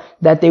Shmuel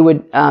that they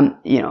would,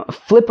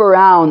 flip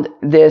around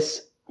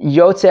this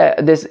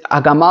Yotze, this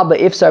Agamal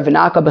B'Ifsar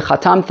V'Naka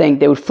B'Chatam thing.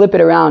 They would flip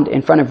it around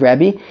in front of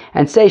Rebbe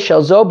and say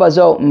Shalzo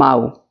Bazo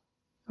Mau.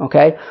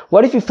 Okay?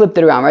 What if you flipped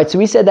it around, right? So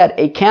we said that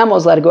a camel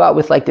is allowed to go out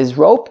with like this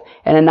rope,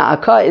 and a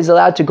na'aka is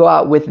allowed to go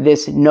out with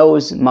this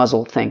nose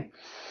muzzle thing.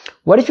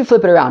 What if you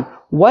flip it around?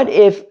 What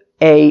if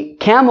a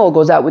camel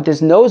goes out with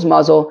this nose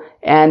muzzle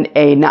and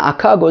a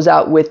na'aka goes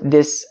out with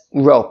this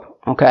rope?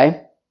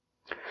 Okay?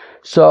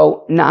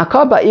 So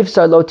na'aka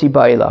ba'ifsar lo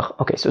tibailach.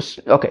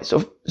 Okay,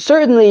 so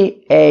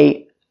certainly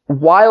a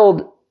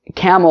wild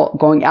camel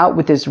going out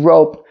with this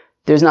rope,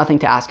 there's nothing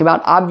to ask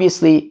about.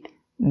 Obviously,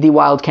 the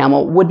wild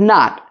camel would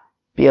not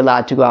be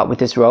allowed to go out with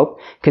this rope,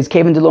 because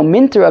kevan delo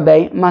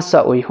mintarabe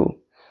masa'uihu.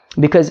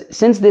 Because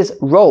since this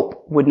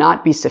rope would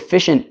not be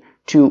sufficient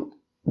to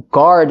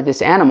guard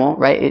this animal,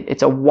 right?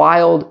 It's a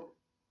wild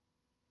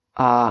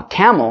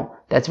camel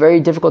that's very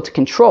difficult to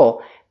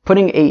control.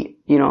 Putting a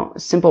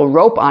simple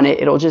rope on it,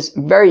 it'll just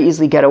very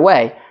easily get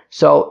away.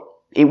 So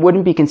it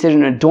wouldn't be considered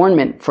an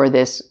adornment for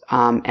this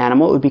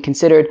animal. It would be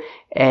considered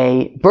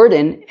a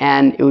burden,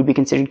 and it would be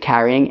considered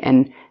carrying,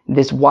 and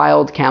this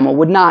wild camel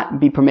would not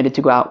be permitted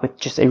to go out with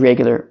just a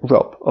regular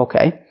rope.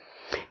 Okay?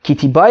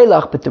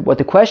 But what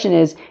the question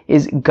is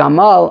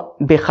gamal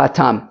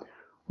bechatam.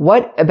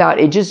 What about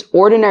a just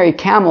ordinary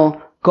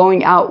camel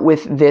going out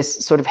with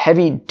this sort of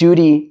heavy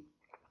duty,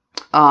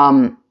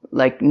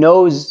 like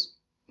nose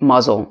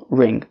muzzle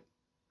ring?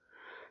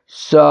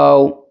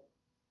 So,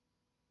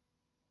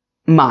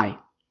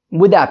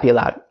 would that be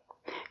allowed?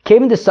 Do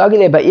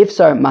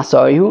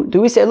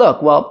we say,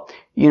 look, well,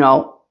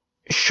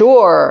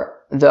 sure,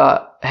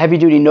 the heavy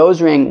duty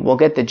nose ring will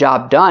get the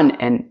job done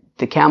and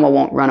the camel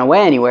won't run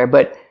away anywhere,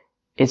 but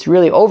it's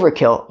really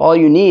overkill. All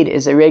you need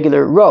is a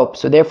regular rope.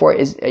 So therefore,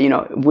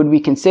 would we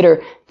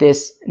consider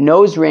this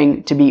nose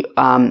ring to be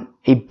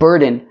a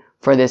burden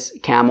for this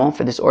camel,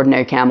 for this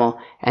ordinary camel,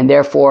 and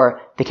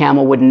therefore the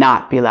camel would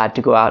not be allowed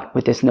to go out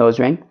with this nose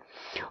ring?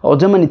 Or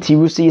maybe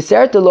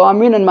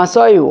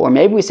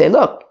we say,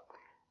 look,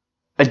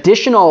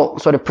 additional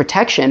sort of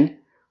protection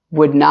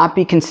would not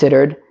be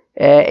considered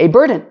a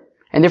burden.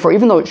 And therefore,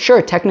 even though,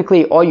 sure,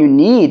 technically all you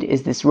need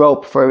is this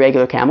rope for a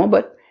regular camel,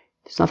 but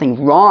there's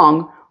nothing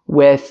wrong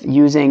with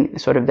using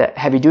sort of the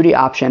heavy-duty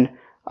option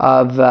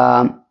of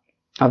the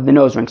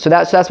nose ring. So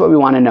that's what we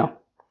want to know.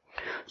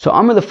 So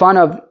Amr the fun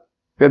of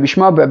Rabbi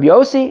Shmuel Rabbi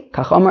Yossi,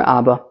 Kach Amr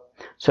Abba.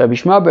 So Rabbi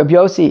Shmuel Rabbi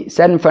Yossi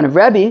said in front of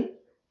Rabbi,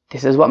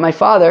 this is what my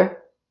father,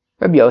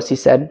 Rabbi Yossi,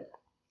 said.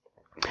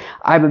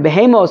 Arba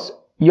behemos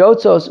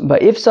yotzos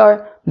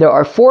ba'ifsar. There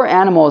are 4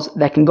 animals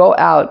that can go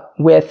out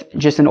with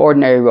just an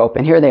ordinary rope,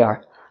 and here they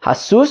are: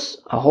 hasus,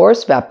 a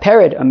horse;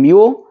 va'pered, a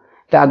mule;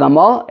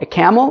 va'gamal, a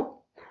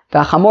camel;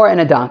 va'chamor, and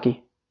a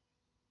donkey.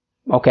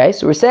 Okay,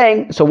 so we're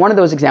saying, so one of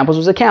those examples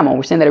was a camel.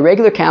 We're saying that a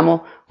regular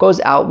camel goes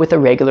out with a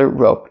regular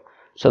rope.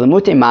 So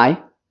lemute mai.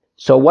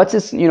 So what's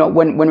this?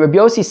 When Rabbi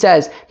Yossi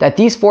says that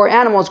these 4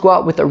 animals go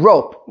out with a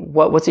rope,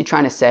 what's he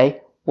trying to say?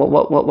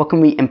 What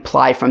can we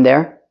imply from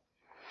there?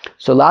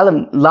 So lav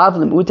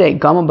lemute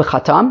gamal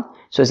b'chatam.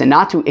 So is it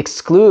not to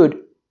exclude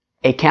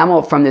a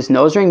camel from this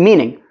nose ring?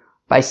 Meaning,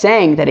 by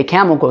saying that a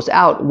camel goes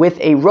out with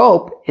a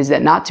rope, is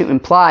that not to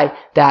imply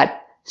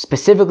that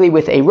specifically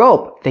with a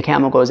rope the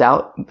camel goes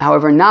out,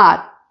 however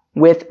not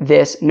with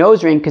this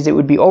nose ring, because it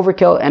would be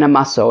overkill and a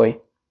masoi?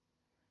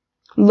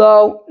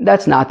 Lo,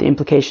 that's not the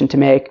implication to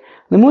make.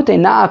 Lemute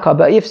na'aka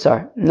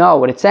ba'ifsar. No,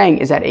 what it's saying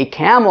is that a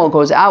camel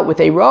goes out with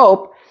a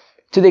rope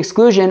to the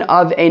exclusion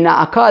of a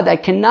na'aka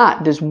that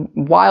cannot, this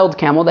wild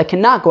camel that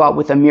cannot go out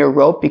with a mere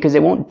rope, because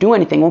it won't do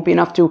anything, won't be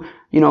enough to,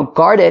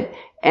 guard it,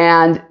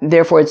 and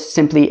therefore it's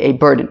simply a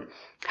burden.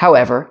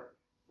 However,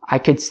 I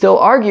could still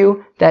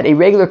argue that a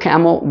regular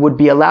camel would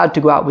be allowed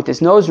to go out with this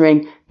nose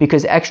ring,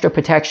 because extra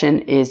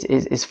protection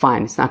is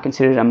fine. It's not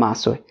considered a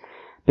masui.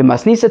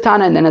 B'masni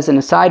satana, and then as an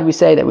aside, we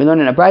say that we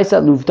learn in a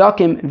brisa,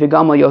 luvdakim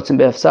v'gamal yotzim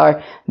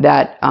be'afsar,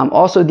 that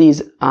also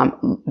these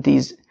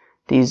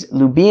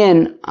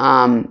Lubian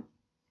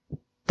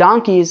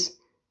donkeys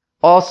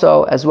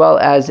also, as well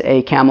as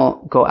a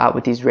camel, go out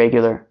with these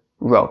regular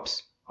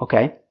ropes.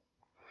 Okay?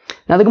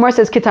 Now the Gemara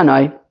says,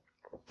 Kitanoi,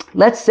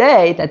 let's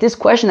say that this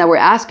question that we're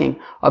asking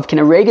of can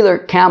a regular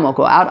camel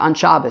go out on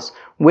Shabbos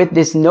with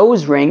this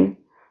nose ring,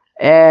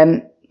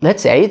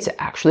 let's say it's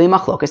actually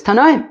machlokas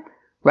tanoim,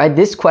 right?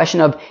 This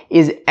question of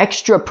is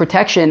extra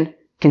protection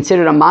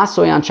considered a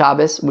masoy on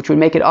Shabbos, which would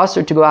make it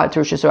usher to go out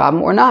to Rosh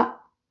Hashanah or not?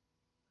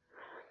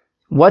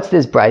 What's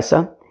this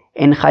brisa?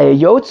 In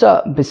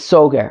chayayotza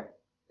besoger,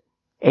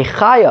 a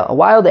chaya, a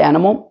wild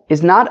animal,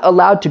 is not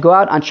allowed to go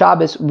out on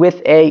Shabbos with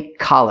a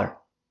collar.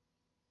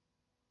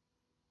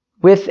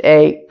 With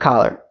a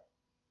collar.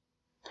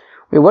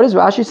 Wait, what does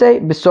Rashi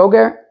say?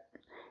 Besoger.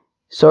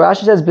 So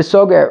Rashi says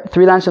besoger,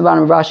 3 lines from the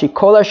bottom of Rashi,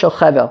 kolar shel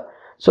chevel.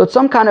 So it's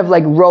some kind of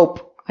like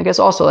rope, I guess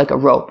also like a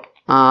rope.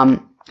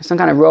 Some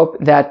kind of rope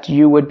that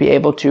you would be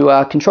able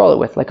to control it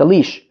with, like a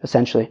leash,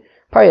 essentially.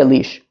 Probably a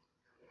leash.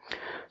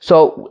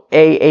 So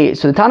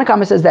so the Tanna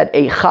Kama says that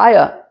a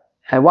chaya,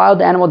 a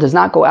wild animal, does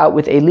not go out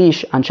with a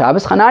leash on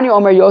Shabbos. Chanani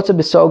omer yotze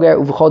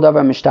besoger uv'chol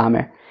davar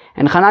mishtamer.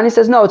 And Chanani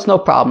says, no, it's no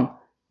problem.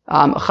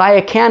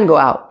 Chaya can go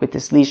out with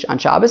this leash on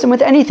Shabbos and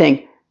with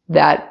anything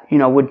that,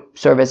 would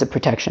serve as a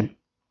protection.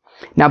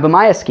 Now,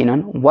 b'maya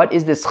skinan, what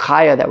is this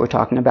chaya that we're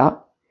talking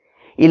about?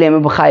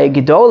 Ilema b'chaya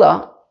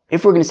gedola,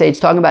 if we're going to say it's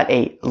talking about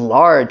a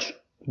large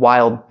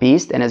wild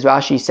beast, and as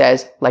Rashi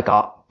says, like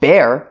a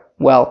bear,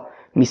 well,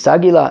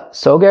 misagila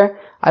soger,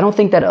 I don't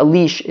think that a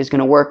leash is going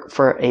to work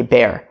for a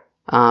bear.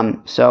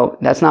 So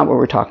that's not what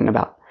we're talking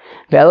about.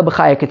 Ve'ela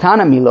b'chaya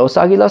ketana milo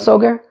sagila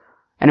soger,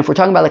 and if we're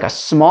talking about like a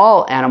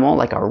small animal,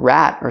 like a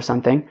rat or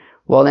something,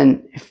 well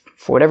then, if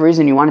for whatever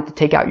reason you wanted to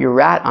take out your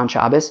rat on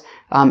Shabbos,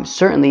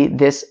 certainly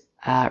this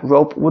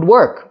rope would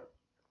work.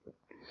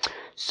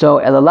 So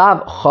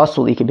elalav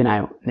chosul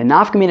ikibinayu. The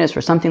nafkamina is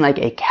for something like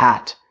a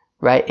cat,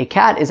 right? A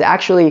cat is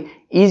actually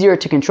easier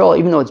to control,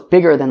 even though it's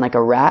bigger than like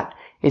a rat.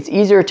 It's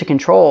easier to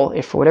control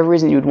if for whatever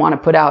reason you would want to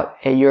put out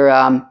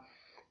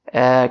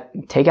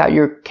take out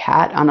your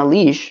cat on a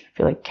leash. I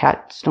feel like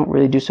cats don't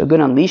really do so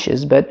good on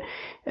leashes, but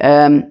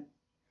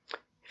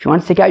if you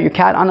want to take out your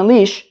cat on a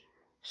leash,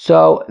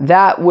 so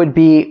that would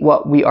be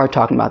what we are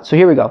talking about. So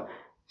here we go.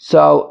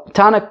 So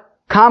Tanakama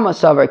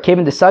savar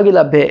kevin de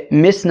sagila be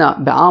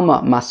misna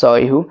be'alma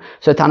masoihu.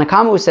 So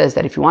Tanakama says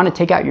that if you want to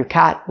take out your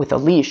cat with a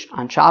leash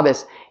on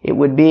Shabbos, it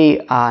would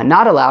be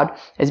not allowed.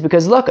 Is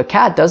because look, a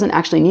cat doesn't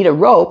actually need a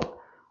rope.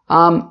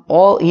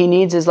 All he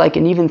needs is like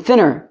an even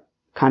thinner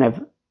kind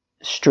of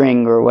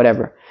string or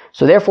whatever.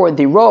 So therefore,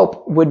 the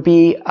rope would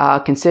be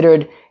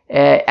considered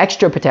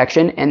extra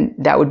protection, and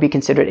that would be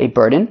considered a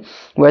burden.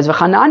 Whereas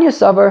V'chananya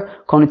savar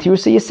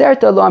konetirusa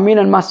yiserta lo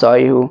aminan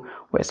masayihu.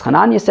 Whereas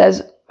Chananya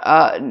says,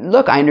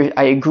 look,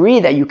 I agree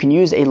that you can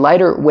use a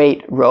lighter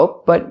weight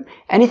rope, but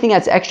anything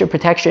that's extra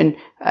protection,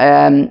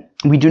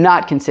 we do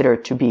not consider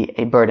to be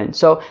a burden.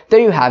 So there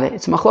you have it.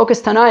 It's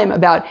machlokas tanaim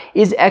about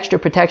is extra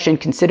protection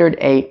considered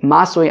a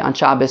masoi on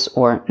Shabbos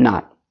or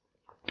not.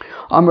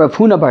 Amar Rav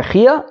Huna bar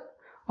Chia,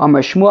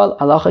 Amar Shmuel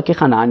halacha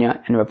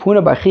kichananya, and Rav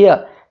Huna bar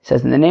Chia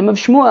says in the name of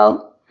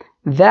Shmuel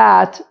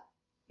that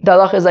the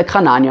halacha is like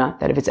Chananya,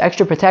 that if it's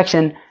extra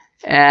protection,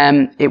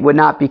 it would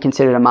not be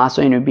considered a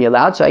masoi and it would be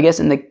allowed. So I guess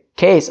in the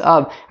case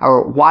of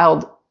our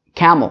wild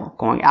camel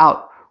going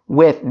out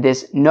with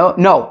this in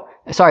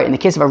the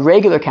case of a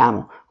regular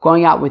camel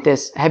going out with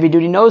this heavy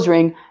duty nose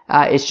ring,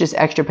 it's just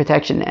extra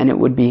protection and it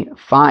would be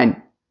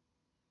fine.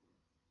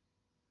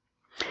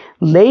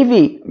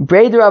 Levi,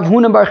 Breder Rav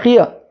Huna bar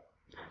Chia.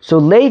 So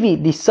Levi,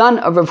 the son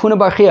of Rav Huna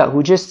bar Chia,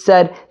 who just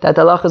said that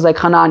the halacha is like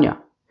Hananya,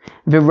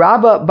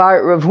 V'Rabba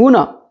bar Rav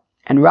Huna,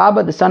 and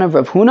Rabba, the son of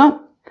Rav Huna,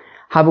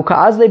 Havu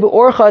ka'azle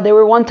be'orcha, they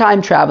were one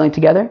time traveling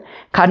together.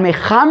 Kadmei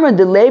chamra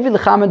de Levi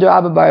l'chamra de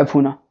Rabba bar Rav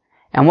Huna.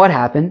 And what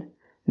happened?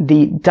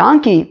 The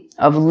donkey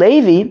of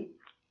Levi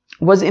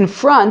went in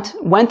front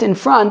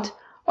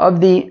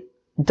of the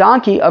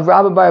donkey of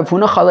Rabba bar Rav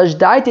Huna, chalash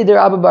daiti de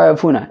Rabba bar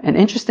Rav Huna. And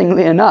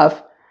interestingly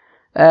enough,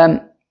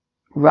 Rabba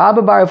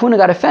bar Rav Huna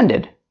got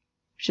offended,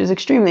 which is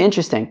extremely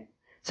interesting.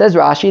 Says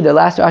Rashi, the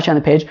last Rashi on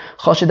the page,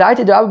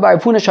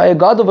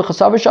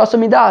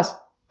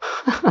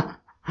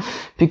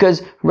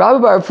 because Rabba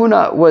bar Rav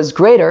Huna was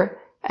greater,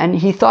 and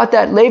he thought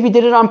that Levi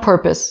did it on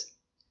purpose.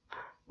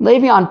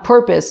 Levi on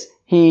purpose,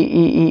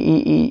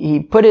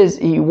 he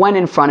went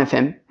in front of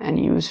him, and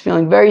he was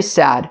feeling very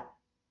sad.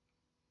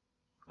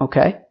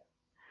 Okay?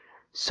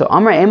 So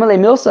Amar Emale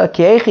Milsa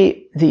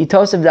Kiechi the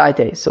Itosav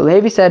Daite. So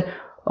Levi said,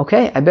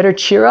 okay, I better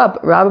cheer up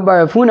Rabba bar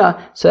Rav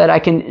Huna so that I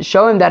can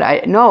show him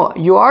that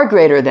you are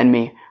greater than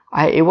me.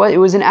 It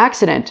was an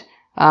accident.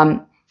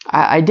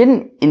 I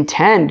didn't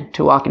intend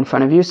to walk in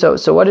front of you.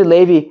 So what did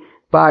Levi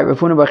bar Rav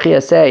Huna bar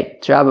Chia say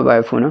to Rabba bar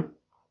Rav Huna?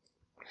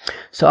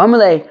 So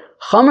Amalei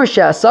Chamer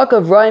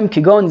she'asakav ra'im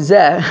kigon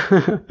zeh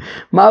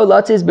ma'u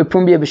latziz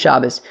bepumbia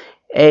b'Shabbos.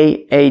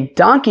 A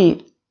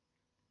donkey.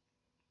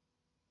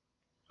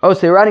 Oh,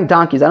 so they were riding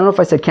donkeys. I don't know if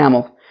I said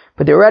camel,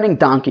 but they were riding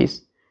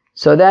donkeys.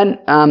 So then,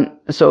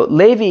 so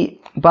Levi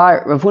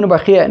bar Rav Huna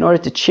bar Chia, in order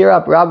to cheer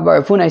up Rabba bar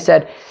Rav Huna, he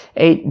said,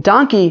 a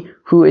donkey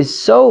who is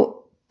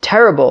so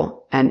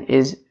terrible and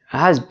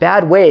has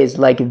bad ways,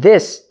 like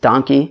this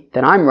donkey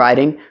that I'm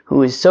riding,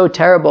 who is so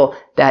terrible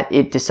that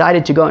it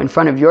decided to go in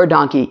front of your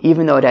donkey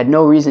even though it had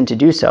no reason to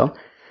do so.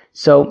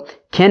 So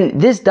can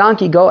this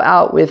donkey go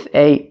out with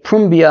a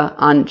prumbia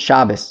on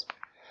Shabbos?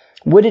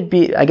 Would it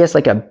be, I guess,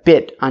 like a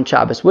bit on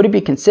Shabbos? Would it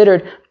be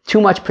considered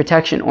too much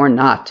protection or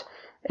not?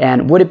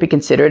 And would it be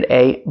considered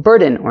a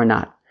burden or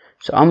not?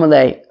 So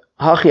Amalei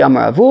Hachi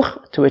Amar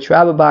Avuch, to which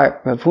Rabba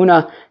bar Rav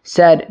Huna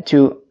said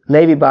to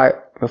Levi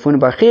bar Rav Huna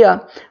bar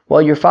Chia,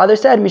 well, your father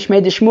said,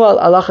 Mishmei de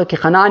Shmuel, halacha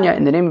kichananya,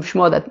 in the name of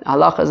Shmuel, that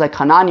halacha is like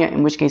Hananya,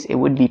 in which case it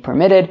would be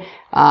permitted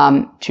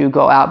to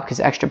go out because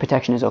extra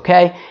protection is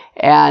okay.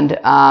 And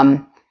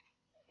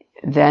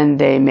then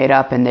they made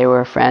up and they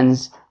were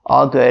friends,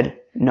 all good,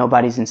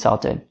 nobody's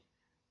insulted.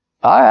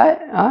 All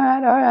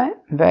right.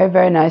 Very,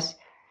 very nice.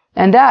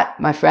 And that,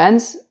 my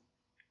friends,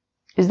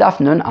 is Daf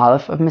Nun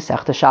Aleph of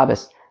Masechta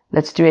Shabbos.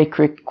 Let's do a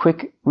quick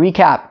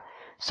recap.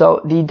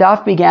 So the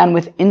daf began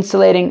with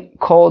insulating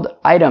cold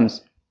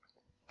items.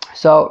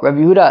 So Rav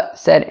Yehuda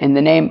said in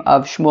the name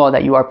of Shmuel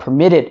that you are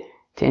permitted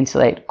to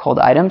insulate cold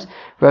items.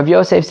 Rav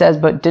Yosef says,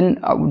 but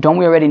don't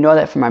we already know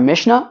that from our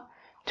Mishnah?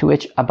 To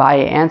which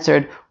Abaye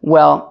answered,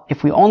 well,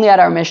 if we only had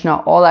our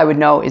Mishnah, all I would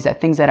know is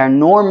that things that are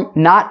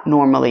not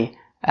normally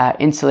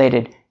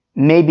insulated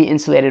may be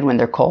insulated when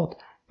they're cold.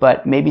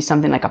 But maybe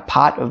something like a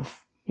pot of,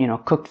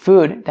 cooked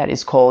food that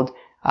is cold,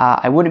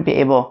 I wouldn't be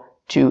able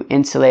to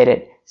insulate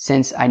it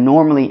since I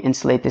normally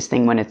insulate this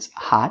thing when it's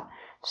hot.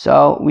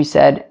 So we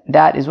said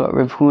that is what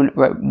Rav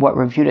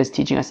Yehuda is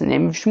teaching us in the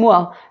name of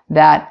Shmuel,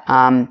 that,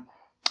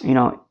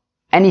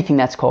 anything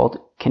that's cold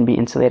can be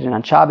insulated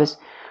on Shabbos.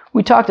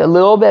 We talked a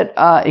little bit,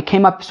 it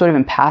came up sort of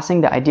in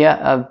passing, the idea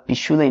of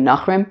Bishulei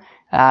Nachrim.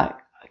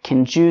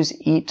 Can Jews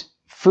eat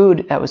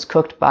food that was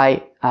cooked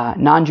by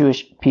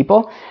non-Jewish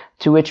people?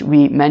 To which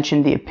we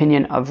mentioned the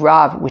opinion of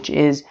Rav, which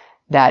is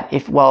that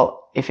if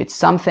it's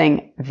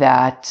something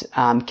that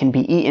can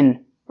be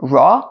eaten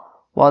raw,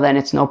 well then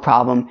it's no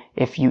problem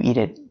if you eat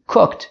it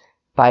cooked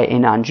by a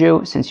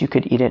non-Jew, since you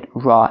could eat it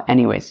raw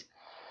anyways.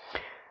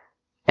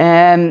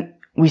 And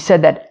we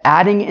said that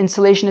adding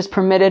insulation is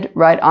permitted,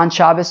 right, on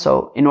Shabbos.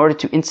 So in order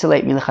to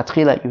insulate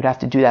milichatchila, you would have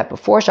to do that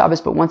before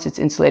Shabbos, but once it's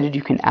insulated,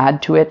 you can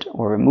add to it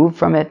or remove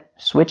from it,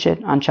 switch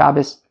it on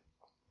Shabbos.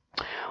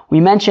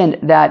 We mentioned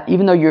that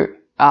even though you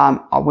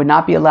would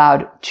not be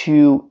allowed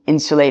to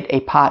insulate a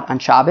pot on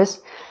Shabbos,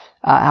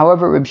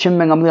 however, Reb Shimon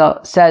ben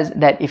Gamliel says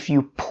that if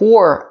you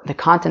pour the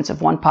contents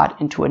of one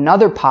pot into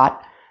another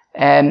pot,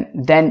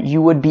 then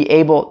you would be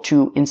able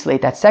to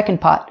insulate that second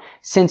pot,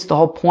 since the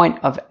whole point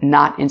of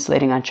not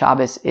insulating on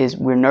Shabbos is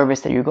we're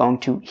nervous that you're going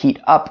to heat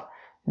up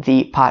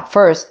the pot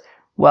first.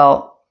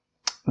 Well,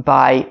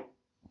 by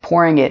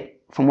pouring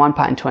it from one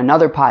pot into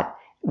another pot,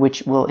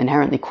 which will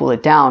inherently cool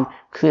it down,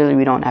 clearly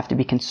we don't have to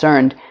be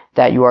concerned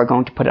that you are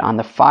going to put it on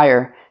the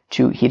fire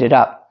to heat it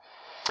up.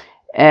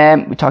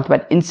 And we talked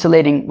about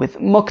insulating with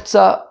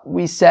muktzah.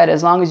 We said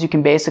as long as you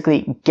can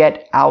basically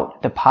get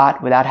out the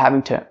pot without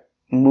having to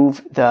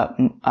move the,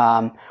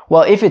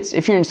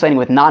 if you're insulating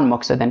with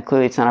non-muktzah, then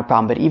clearly it's not a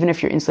problem. But even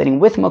if you're insulating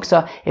with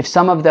muktzah, if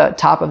some of the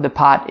top of the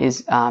pot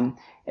is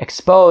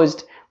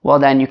exposed, well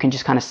then you can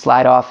just kind of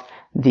slide off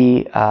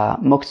the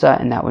muktzah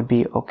and that would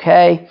be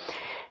okay.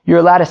 You're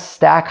allowed to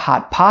stack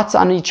hot pots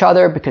on each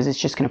other because it's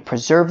just going to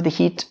preserve the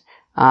heat.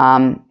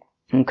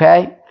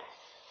 Okay.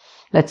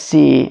 Let's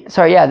see.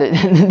 Sorry, yeah,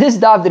 this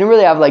daf didn't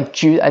really have like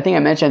juice. I think I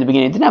mentioned at the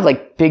beginning, it didn't have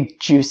like big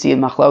juicy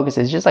machlokas.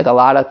 It's just like a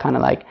lot of kind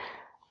of like,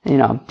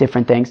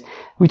 different things.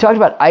 We talked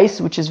about ice,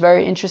 which is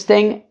very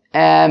interesting,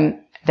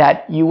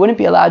 that you wouldn't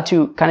be allowed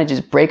to kind of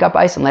just break up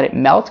ice and let it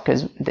melt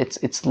because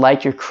it's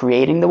like you're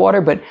creating the water,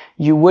 but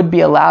you would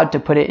be allowed to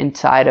put it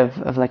inside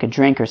of like a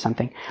drink or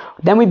something.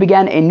 Then we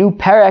began a new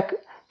perek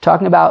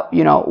talking about,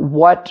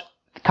 what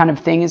kind of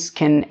things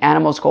can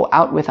animals go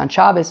out with on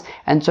Shabbos,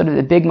 and sort of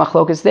the big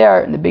machlokas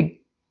there, the big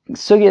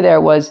sugya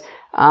there was,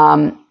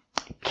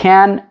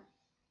 can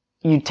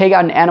you take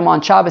out an animal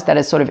on Shabbos that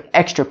has sort of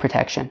extra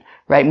protection,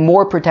 right?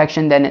 More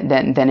protection than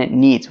it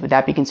needs. Would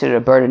that be considered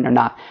a burden or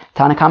not?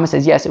 Tanna Kama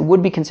says yes, it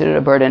would be considered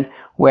a burden,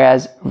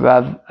 whereas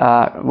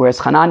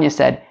Chananya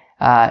said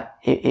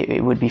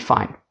it would be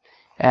fine.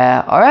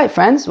 All right,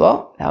 friends.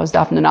 Well, that was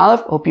Daf Nun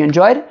Aleph. Hope you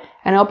enjoyed,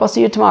 and I hope I'll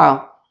see you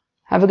tomorrow.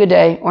 Have a good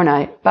day or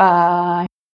night. Bye.